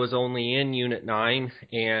 Now, I was only in Unit 9,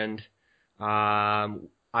 and I've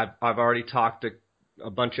already talked to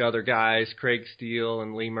a bunch of other guys, Craig Steele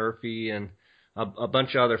and Lee Murphy, and a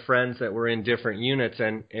bunch of other friends that were in different units,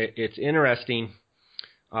 and it's interesting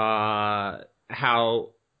how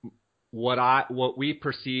what we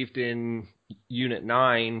perceived in Unit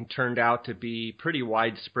 9 turned out to be pretty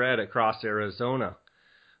widespread across Arizona.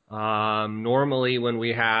 Normally when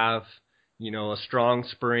we have a strong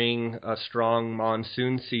spring, a strong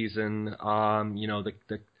monsoon season,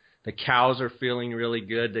 the cows are feeling really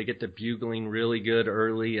good. They get to bugling really good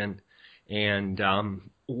early, and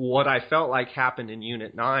what I felt like happened in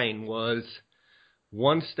Unit 9 was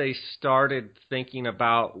once they started thinking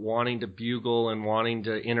about wanting to bugle and wanting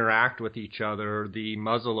to interact with each other, the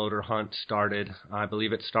muzzleloader hunt started. I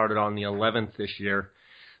believe it started on the 11th this year.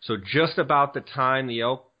 So just about the time the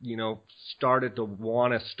elk, started to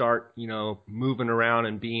want to start, moving around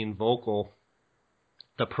and being vocal,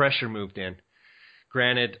 the pressure moved in.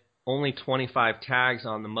 Granted, only 25 tags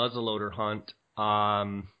on the muzzleloader hunt.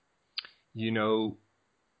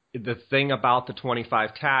 The thing about the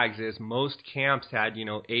 25 tags is most camps had,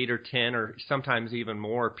 8 or 10 or sometimes even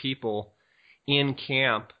more people in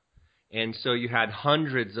camp. And so you had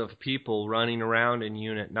hundreds of people running around in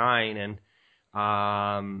Unit 9, and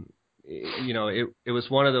it was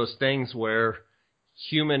one of those things where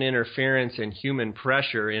human interference and human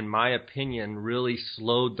pressure, in my opinion, really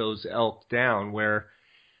slowed those elk down. Where,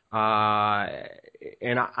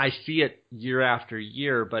 and I see it year after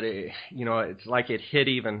year, but it's like it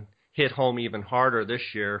hit home even harder this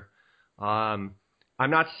year. I'm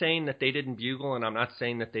not saying that they didn't bugle, and I'm not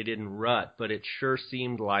saying that they didn't rut, but it sure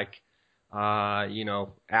seemed like,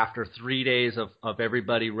 after 3 days of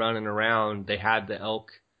everybody running around, they had the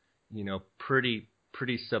elk, pretty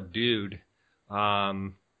subdued.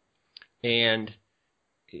 And,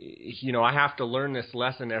 I have to learn this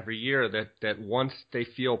lesson every year that once they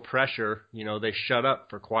feel pressure, they shut up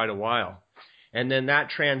for quite a while. And then that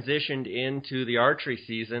transitioned into the archery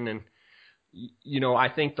season, and, I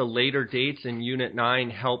think the later dates in Unit 9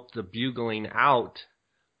 helped the bugling out,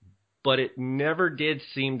 but it never did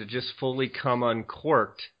seem to just fully come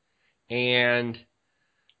uncorked. And,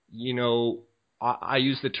 I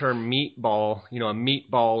use the term meatball, a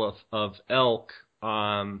meatball of elk.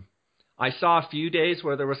 I saw a few days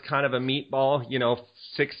where there was kind of a meatball,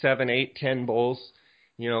 6, 7, 8, 10 bulls,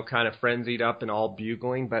 kind of frenzied up and all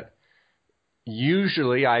bugling. But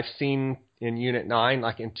usually I've seen in Unit 9,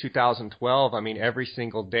 like in 2012, every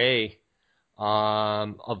single day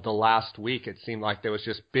of the last week, it seemed like there was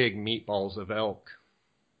just big meatballs of elk.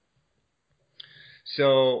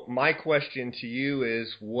 So my question to you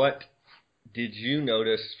is, what did you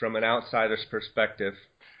notice from an outsider's perspective?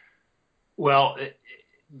 Well,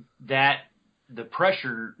 the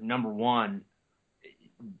pressure, number one,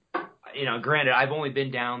 granted, I've only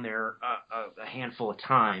been down there a handful of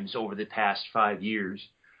times over the past 5 years.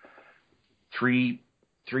 3,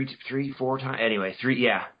 4 times. Anyway, 3,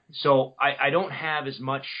 yeah. So I don't have as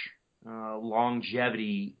much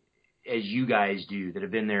longevity as you guys do that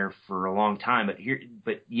have been there for a long time.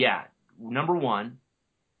 But yeah, number one,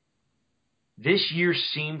 this year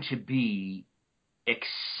seemed to be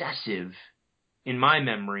excessive in my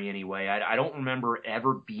memory anyway. I don't remember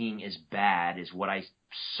ever being as bad as what I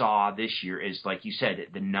saw this year. Is, like you said,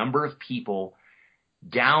 the number of people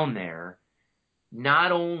down there,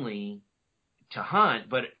 not only to hunt,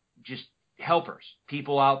 but just helpers,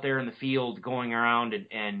 people out there in the field going around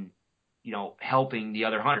and helping the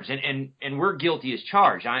other hunters. And we're guilty as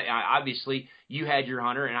charged. I obviously, you had your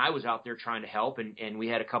hunter, and I was out there trying to help, and we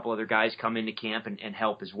had a couple other guys come into camp and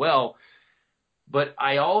help as well. But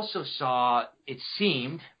I also saw, it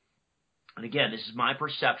seemed, and again, this is my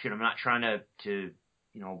perception, I'm not trying to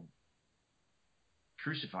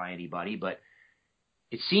crucify anybody, but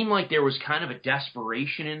it seemed like there was kind of a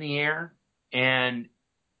desperation in the air, and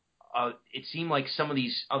it seemed like some of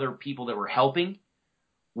these other people that were helping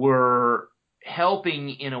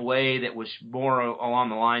in a way that was more along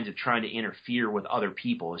the lines of trying to interfere with other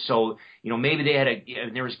people. So, maybe they had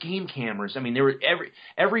there was game cameras. I mean, there were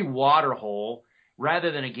every water hole,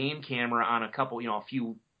 rather than a game camera on a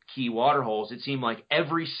few key water holes, it seemed like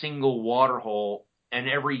every single water hole and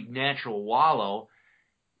every natural wallow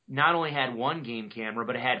not only had one game camera,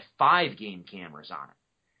 but it had 5 game cameras on it.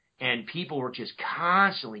 And people were just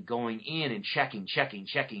constantly going in and checking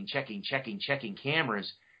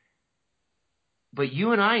cameras. But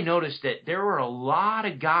you and I noticed that there were a lot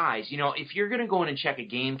of guys, if you're going to go in and check a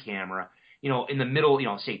game camera, in the middle,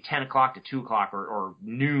 say 10 o'clock to 2 o'clock or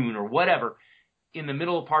noon or whatever, in the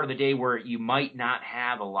middle part of the day where you might not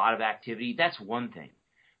have a lot of activity, that's one thing.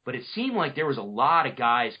 But it seemed like there was a lot of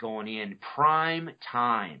guys going in prime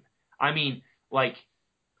time. I mean, like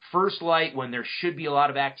first light when there should be a lot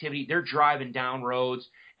of activity, they're driving down roads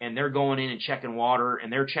and they're going in and checking water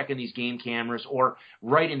and they're checking these game cameras, or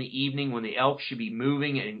right in the evening when the elk should be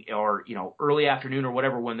moving, or early afternoon or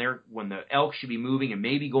whatever when the elk should be moving and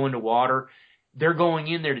maybe going to water, they're going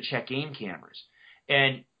in there to check game cameras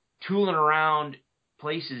and tooling around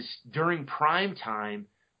places during prime time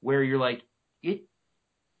where you're like,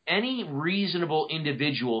 any reasonable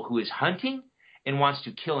individual who is hunting and wants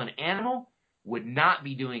to kill an animal would not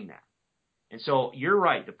be doing that. And so you're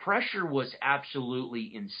right. The pressure was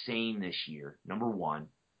absolutely insane this year, number one.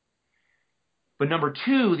 But number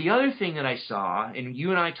two, the other thing that I saw, and you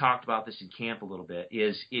and I talked about this in camp a little bit,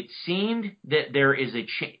 is it seemed that there is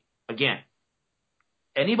again,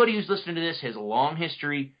 anybody who's listening to this has a long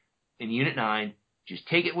history in Unit 9. Just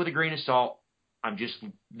take it with a grain of salt.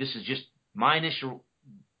 This is just my initial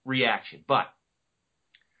reaction. But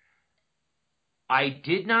I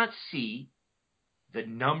did not see the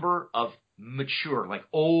number of mature, like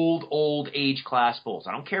old age class bulls.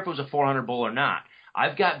 I don't care if it was a 400 bull or not.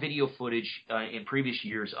 I've got video footage in previous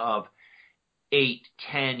years of 8,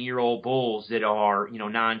 10-year-old bulls that are,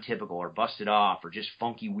 non-typical or busted off or just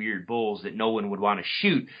funky, weird bulls that no one would want to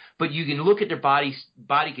shoot. But you can look at their body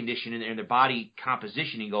condition and their body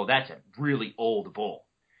composition and go, that's a really old bull.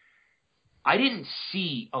 I didn't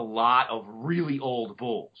see a lot of really old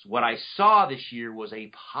bulls. What I saw this year was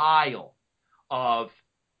a pile of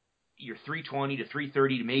your 320 to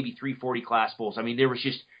 330 to maybe 340 class bulls. I mean, they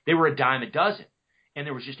were a dime a dozen. And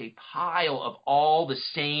there was just a pile of all the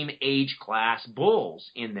same age class bulls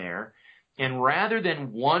in there. And rather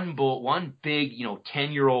than one big,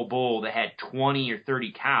 10-year-old bull that had 20 or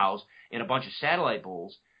 30 cows and a bunch of satellite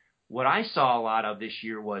bulls, what I saw a lot of this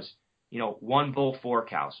year was, one bull, 4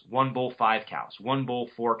 cows, one bull, 5 cows, one bull,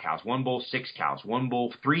 4 cows, one bull, 6 cows, one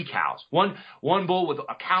bull, 3 cows, one bull with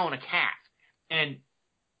a cow and a calf. And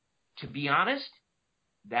to be honest,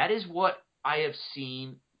 that is what I have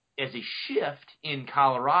seen as a shift in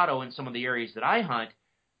Colorado and some of the areas that I hunt.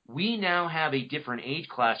 We now have a different age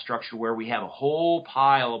class structure where we have a whole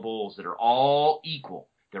pile of bulls that are all equal.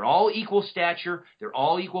 They're all equal stature. They're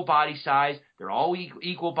all equal body size. They're all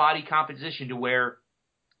equal body composition, to where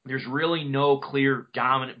there's really no clear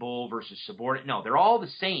dominant bull versus subordinate. No, they're all the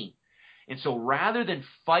same. And so rather than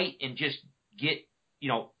fight and just get,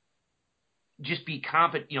 just be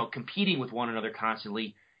competing with one another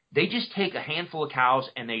constantly, they just take a handful of cows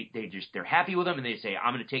and they're happy with them, and they say,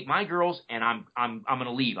 I'm going to take my girls and I'm going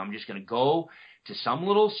to leave. I'm just going to go to some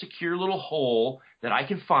little secure little hole that I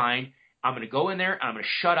can find. I'm going to go in there and I'm going to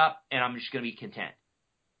shut up and I'm just going to be content.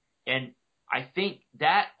 And I think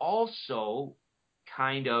that also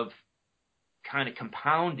kind of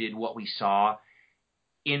compounded what we saw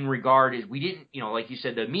in regard is we didn't, like you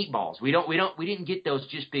said, the meatballs. We didn't get those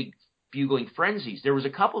just big bugling frenzies. There was a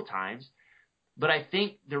couple times. But I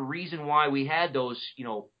think the reason why we had those,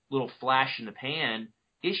 little flash in the pan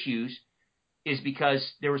issues is because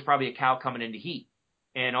there was probably a cow coming into heat.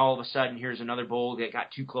 And all of a sudden, here's another bull that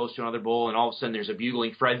got too close to another bull, and all of a sudden there's a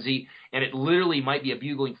bugling frenzy. And it literally might be a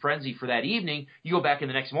bugling frenzy for that evening. You go back in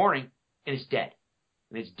the next morning, and it's dead.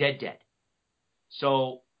 And it's dead.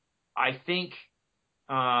 So I think,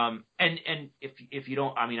 and if you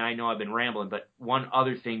don't, I know I've been rambling, but one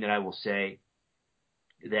other thing that I will say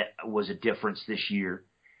that was a difference this year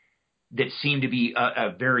that seemed to be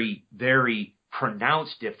a very, very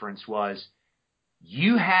pronounced difference was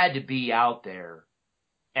you had to be out there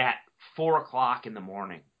at 4 o'clock in the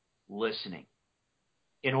morning listening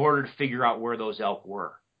in order to figure out where those elk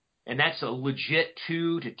were. And that's a legit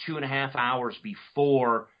 2 to 2.5 hours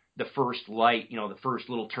before the first light, the first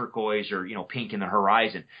little turquoise or, pink in the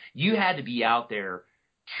horizon. You had to be out there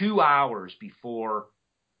 2 hours before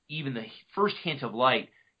even the first hint of light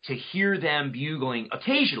to hear them bugling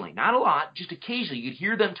occasionally, not a lot, just occasionally. You could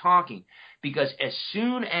hear them talking, because as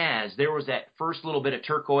soon as there was that first little bit of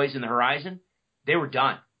turquoise in the horizon, they were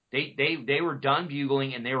done. They were done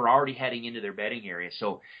bugling, and they were already heading into their bedding area.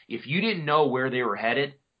 So if you didn't know where they were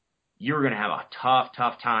headed, you were going to have a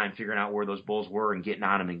tough time figuring out where those bulls were and getting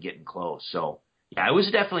on them and getting close. So yeah, it was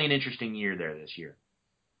definitely an interesting year there this year.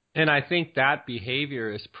 And I think that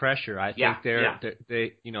behavior is pressure. I think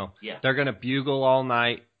they they're going to bugle all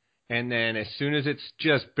night, and then as soon as it's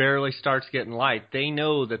just barely starts getting light, they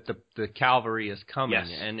know that the cavalry is coming,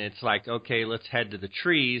 and it's like, okay, let's head to the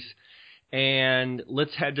trees, and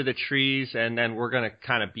then we're going to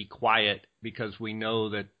kind of be quiet because we know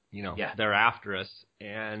that they're after us,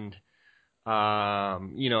 and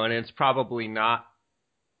and it's probably not.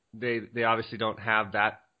 They obviously don't have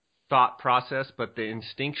that thought process, but the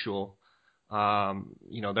instinctual, they're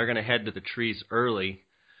going to head to the trees early.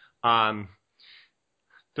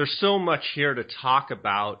 There's so much here to talk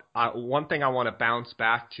about. One thing I want to bounce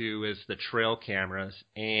back to is the trail cameras.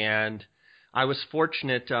 And I was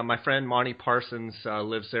fortunate. My friend Monty Parsons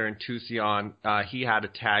lives there in Tucson. He had a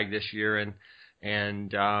tag this year,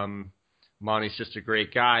 and Monty's just a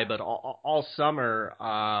great guy. But all summer,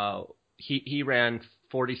 he ran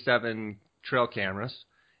 47 trail cameras,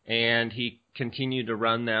 and he continued to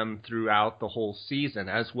run them throughout the whole season,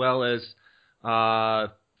 as well as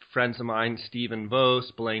friends of mine, Stephen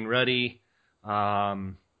Vos, Blaine Ruddy,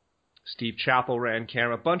 Steve Chappell ran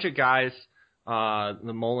camera, a bunch of guys,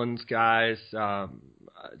 the Mullins guys, a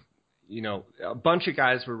bunch of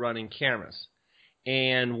guys were running cameras.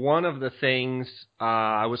 And one of the things,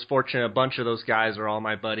 I was fortunate, a bunch of those guys are all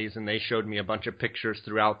my buddies, and they showed me a bunch of pictures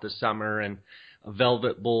throughout the summer and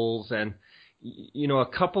velvet bulls, and a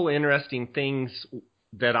couple interesting things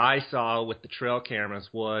that I saw with the trail cameras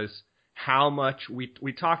was how much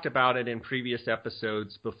we talked about it in previous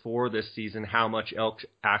episodes before this season, how much elk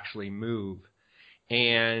actually move.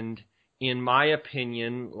 And in my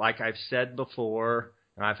opinion, like I've said before,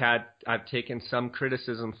 and I've taken some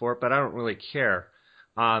criticism for it, but I don't really care.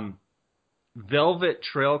 Velvet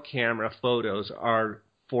trail camera photos are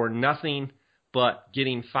for nothing but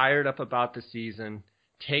getting fired up about the season,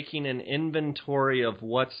 taking an inventory of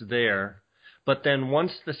what's there, but then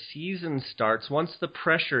once the season starts, once the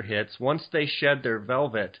pressure hits, once they shed their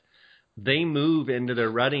velvet, they move into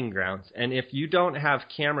their rutting grounds. And if you don't have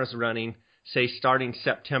cameras running, say starting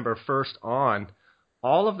September 1st on,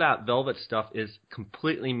 all of that velvet stuff is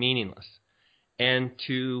completely meaningless. And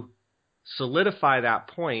to solidify that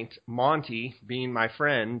point, Monty, being my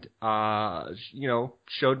friend,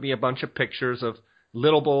 showed me a bunch of pictures of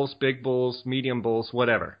little bulls, big bulls, medium bulls,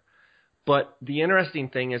 whatever. But the interesting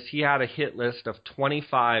thing is he had a hit list of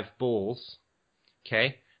 25 bulls,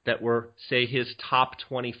 okay, that were, say, his top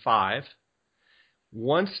 25.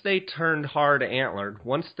 Once they turned hard antlered,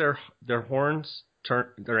 once their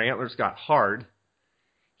antlers got hard,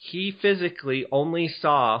 he physically only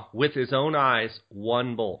saw with his own eyes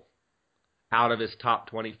one bull out of his top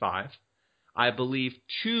 25. I believe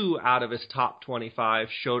 2 out of his top 25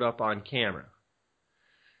 showed up on camera.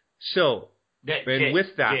 So,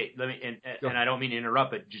 with that, Jay, let me, and I don't mean to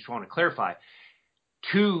interrupt, but just want to clarify.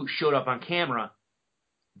 2 showed up on camera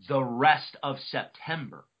the rest of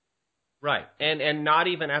September. Right, and not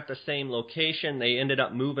even at the same location. They ended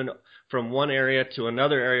up moving from one area to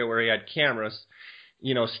another area where he had cameras.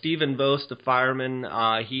 Stephen Vos, the fireman,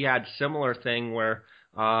 he had similar thing where,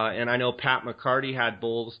 and I know Pat McCarty had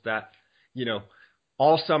bulls that,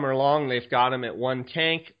 all summer long they've got them at one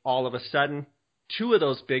tank. All of a sudden, 2 of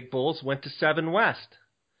those big bulls went to 7 West.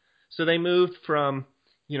 So they moved from,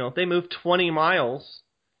 they moved 20 miles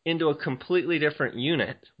into a completely different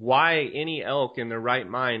unit. Why any elk in their right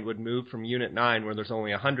mind would move from Unit 9, where there's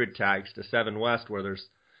only 100 tags, to 7 West, where there's,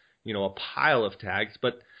 a pile of tags.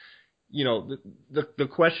 But, the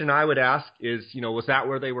question I would ask is, was that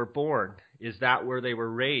where they were born? Is that where they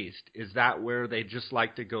were raised? Is that where they just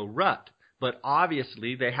like to go rut? But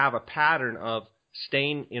obviously they have a pattern of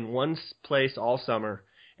staying in one place all summer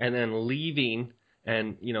and then leaving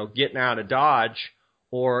and, getting out of Dodge,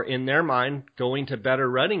 or in their mind, going to better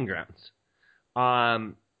rutting grounds.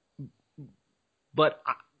 But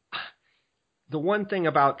the one thing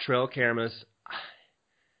about trail cameras,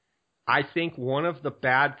 I think one of the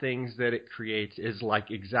bad things that it creates is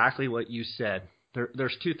like exactly what you said.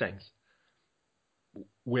 There's 2 things.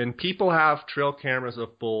 When people have trail cameras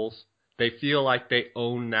of bulls, they feel like they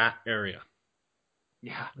own that area.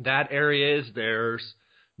 Yeah. That area is theirs.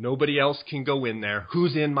 Nobody else can go in there.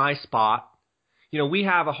 Who's in my spot? we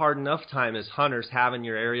have a hard enough time as hunters having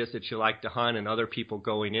your areas that you like to hunt and other people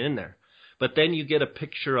going in there. But then you get a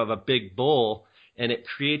picture of a big bull, and it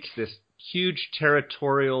creates this huge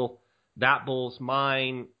territorial, that bull's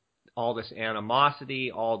mine, all this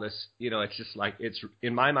animosity, all this, it's just like,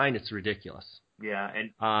 in my mind, it's ridiculous. Yeah.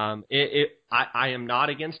 And I am not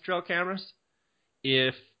against trail cameras.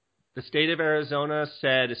 If the state of Arizona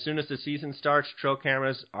said as soon as the season starts, trail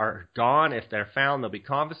cameras are gone. If they're found, they'll be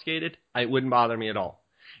confiscated. It wouldn't bother me at all.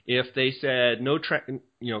 If they said no,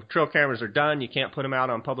 trail cameras are done, you can't put them out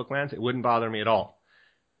on public lands, it wouldn't bother me at all.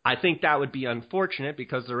 I think that would be unfortunate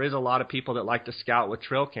because there is a lot of people that like to scout with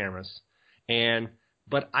trail cameras.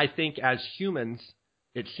 But I think as humans,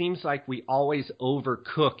 it seems like we always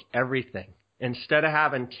overcook everything. Instead of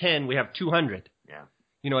having 10, we have 200. Yeah.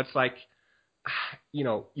 It's like,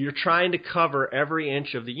 you're trying to cover every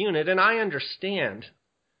inch of the unit, and I understand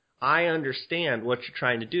what you're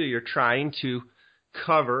trying to do. You're trying to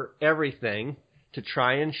cover everything to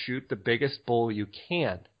try and shoot the biggest bull you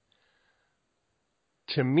can.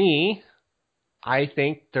 To me, I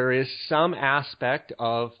think there is some aspect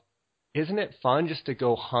of, isn't it fun just to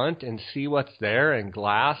go hunt and see what's there and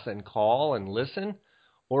glass and call and listen?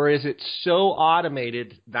 Or is it so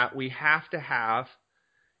automated that we have to have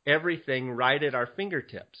everything right at our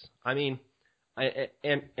fingertips? I mean,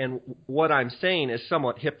 and what I'm saying is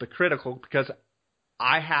somewhat hypocritical because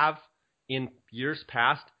I have in years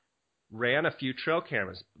past ran a few trail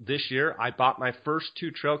cameras. This year, I bought my first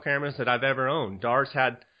 2 trail cameras that I've ever owned. Dar's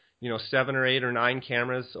had, 7 or 8 or 9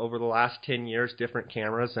 cameras over the last 10 years, different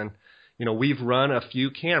cameras, and we've run a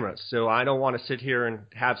few cameras. So I don't want to sit here and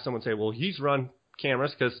have someone say, well, he's run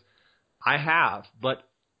cameras, because I have. But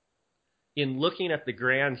in looking at the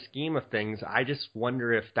grand scheme of things, I just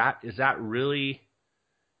wonder if is that really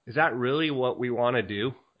what we want to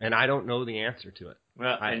do? And I don't know the answer to it.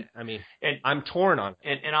 Well, I'm torn on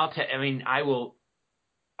it. And I'll tell.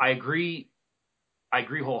 I agree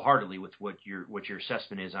wholeheartedly with what your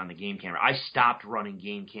assessment is on the game camera. I stopped running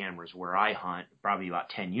game cameras where I hunt probably about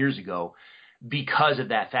 10 years ago because of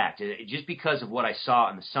that fact. Just because of what I saw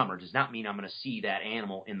in the summer does not mean I'm going to see that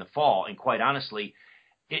animal in the fall. And quite honestly,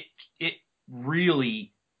 it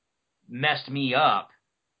really messed me up.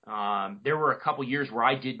 There were a couple years where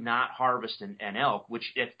I did not harvest an elk,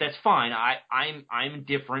 which that's fine. I'm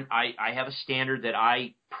different. I have a standard that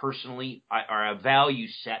I personally, or a value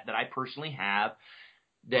set that I personally have,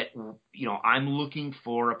 that I'm looking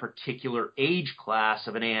for a particular age class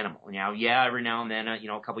of an animal. Now, yeah, every now and then,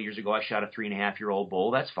 a couple years ago, I shot a 3.5-year-old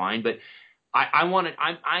bull. That's fine, but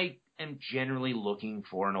I am generally looking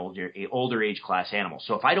for an older age class animal.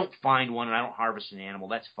 So if I don't find one and I don't harvest an animal,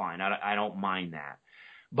 that's fine. I don't mind that.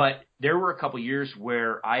 But there were a couple years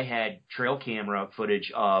where I had trail camera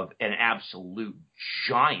footage of an absolute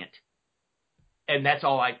giant, and that's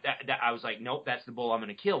all I was like, nope, that's the bull I'm going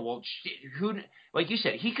to kill. Well, who, like you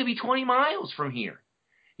said, he could be 20 miles from here,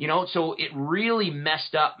 so it really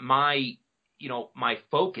messed up my, my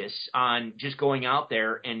focus on just going out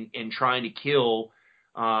there and trying to kill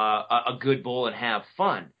a good bull and have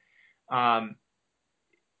fun.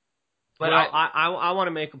 But I want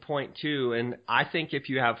to make a point too, and I think if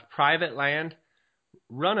you have private land,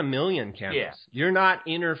 run 1 million cameras. Yeah. You're not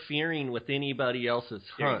interfering with anybody else's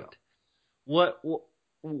hunt.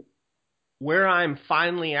 Where I'm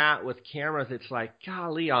finally at with cameras, it's like,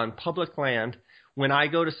 golly, on public land, when I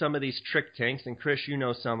go to some of these trick tanks, and Chris,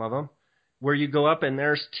 some of them, where you go up and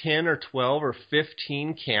there's 10 or 12 or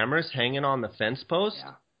 15 cameras hanging on the fence post.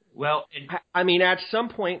 Yeah. Well, at some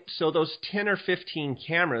point, so those 10 or 15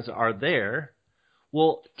 cameras are there.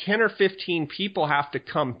 Well, 10 or 15 people have to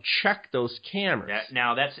come check those cameras.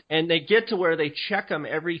 And they get to where they check them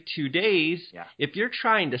every 2 days. Yeah. If you're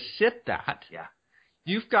trying to sit that, yeah.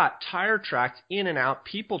 You've got tire tracks in and out,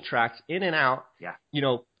 people tracks in and out. Yeah.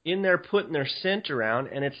 In there putting their scent around,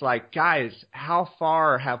 and it's like, guys, how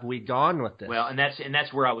far have we gone with this? Well, and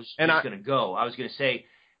that's where I was going to go. I was going to say,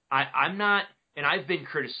 I'm not. And I've been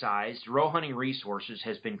criticized. Row Hunting Resources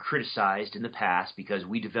has been criticized in the past because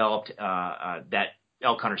we developed that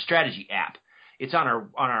Elk Hunter Strategy app. It's on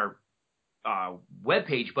our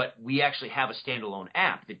webpage, but we actually have a standalone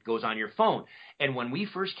app that goes on your phone. And when we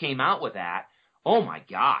first came out with that, oh my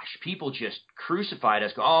gosh, people just crucified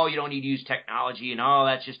us. Go, oh, you don't need to use technology, and oh,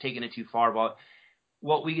 that's just taking it too far. Well,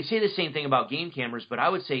 we could say the same thing about game cameras, but I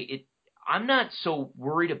would say I'm not so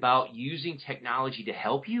worried about using technology to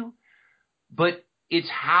help you. But it's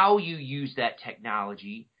how you use that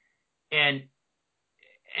technology, and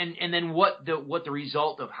then what the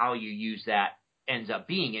result of how you use that ends up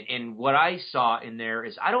being. And what I saw in there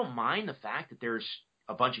is I don't mind the fact that there's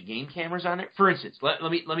a bunch of game cameras on there. For instance, let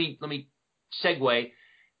me segue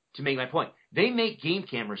to make my point. They make game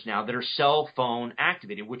cameras now that are cell phone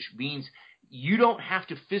activated, which means you don't have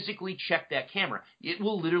to physically check that camera. It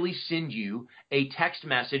will literally send you a text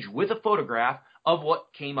message with a photograph of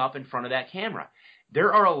what came up in front of that camera.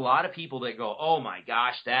 There are a lot of people that go, "Oh my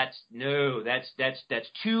gosh, that's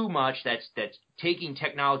too much. That's taking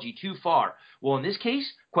technology too far." Well, in this case,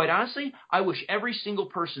 quite honestly, I wish every single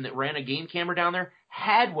person that ran a game camera down there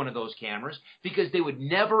had one of those cameras, because they would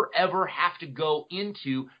never ever have to go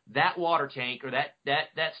into that water tank or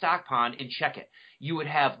that stock pond and check it. You would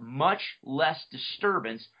have much less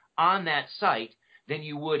disturbance on that site than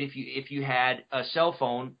you would if you had a cell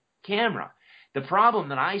phone camera. The problem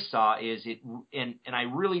that I saw is and I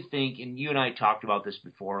really think, and you and I talked about this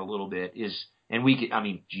before a little bit, and we could, I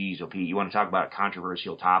mean, geez, OP, you want to talk about a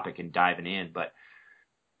controversial topic and diving in, but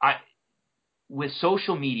with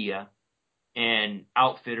social media and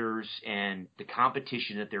outfitters and the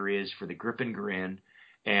competition that there is for the grip and grin,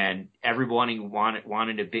 and everybody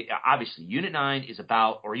wanted to be, obviously, Unit 9 is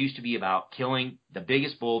about, or used to be about, killing the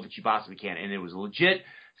biggest bull that you possibly can, and it was legit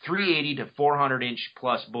 380 to 400 inch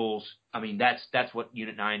plus bulls. I mean, that's what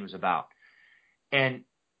Unit 9 was about. And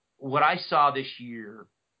what I saw this year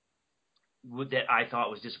that I thought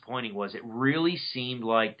was disappointing was it really seemed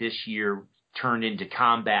like this year turned into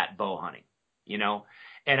combat bow hunting, you know?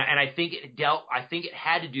 And I think it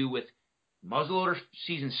had to do with muzzleloader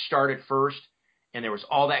season started first, and there was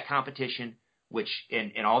all that competition,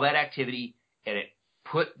 and all that activity, and it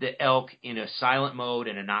put the elk in a silent mode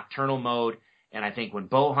and a nocturnal mode. And I think when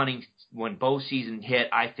bow season hit,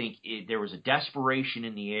 I think there was a desperation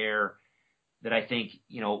in the air that I think,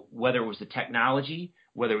 you know, whether it was the technology,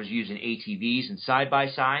 whether it was using ATVs and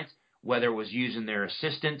side-by-sides, whether it was using their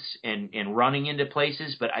assistants and running into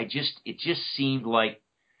places, but it just seemed like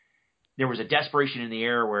there was a desperation in the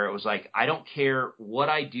air where it was like, I don't care what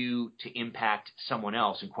I do to impact someone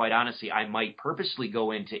else. And quite honestly, I might purposely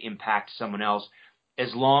go in to impact someone else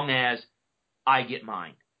as long as I get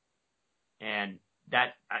mine. And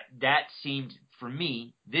that seemed, for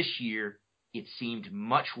me, this year, it seemed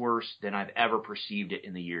much worse than I've ever perceived it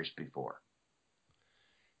in the years before.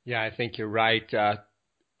 Yeah, I think you're right.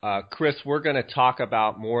 Chris, we're going to talk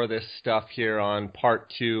about more of this stuff here on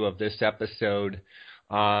part 2 of this episode.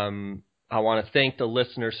 I want to thank the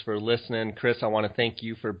listeners for listening. Chris, I want to thank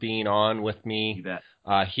you for being on with me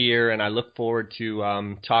here, and I look forward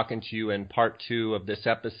to talking to you in part 2 of this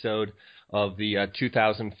episode of the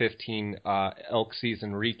 2015 elk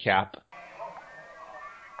season recap.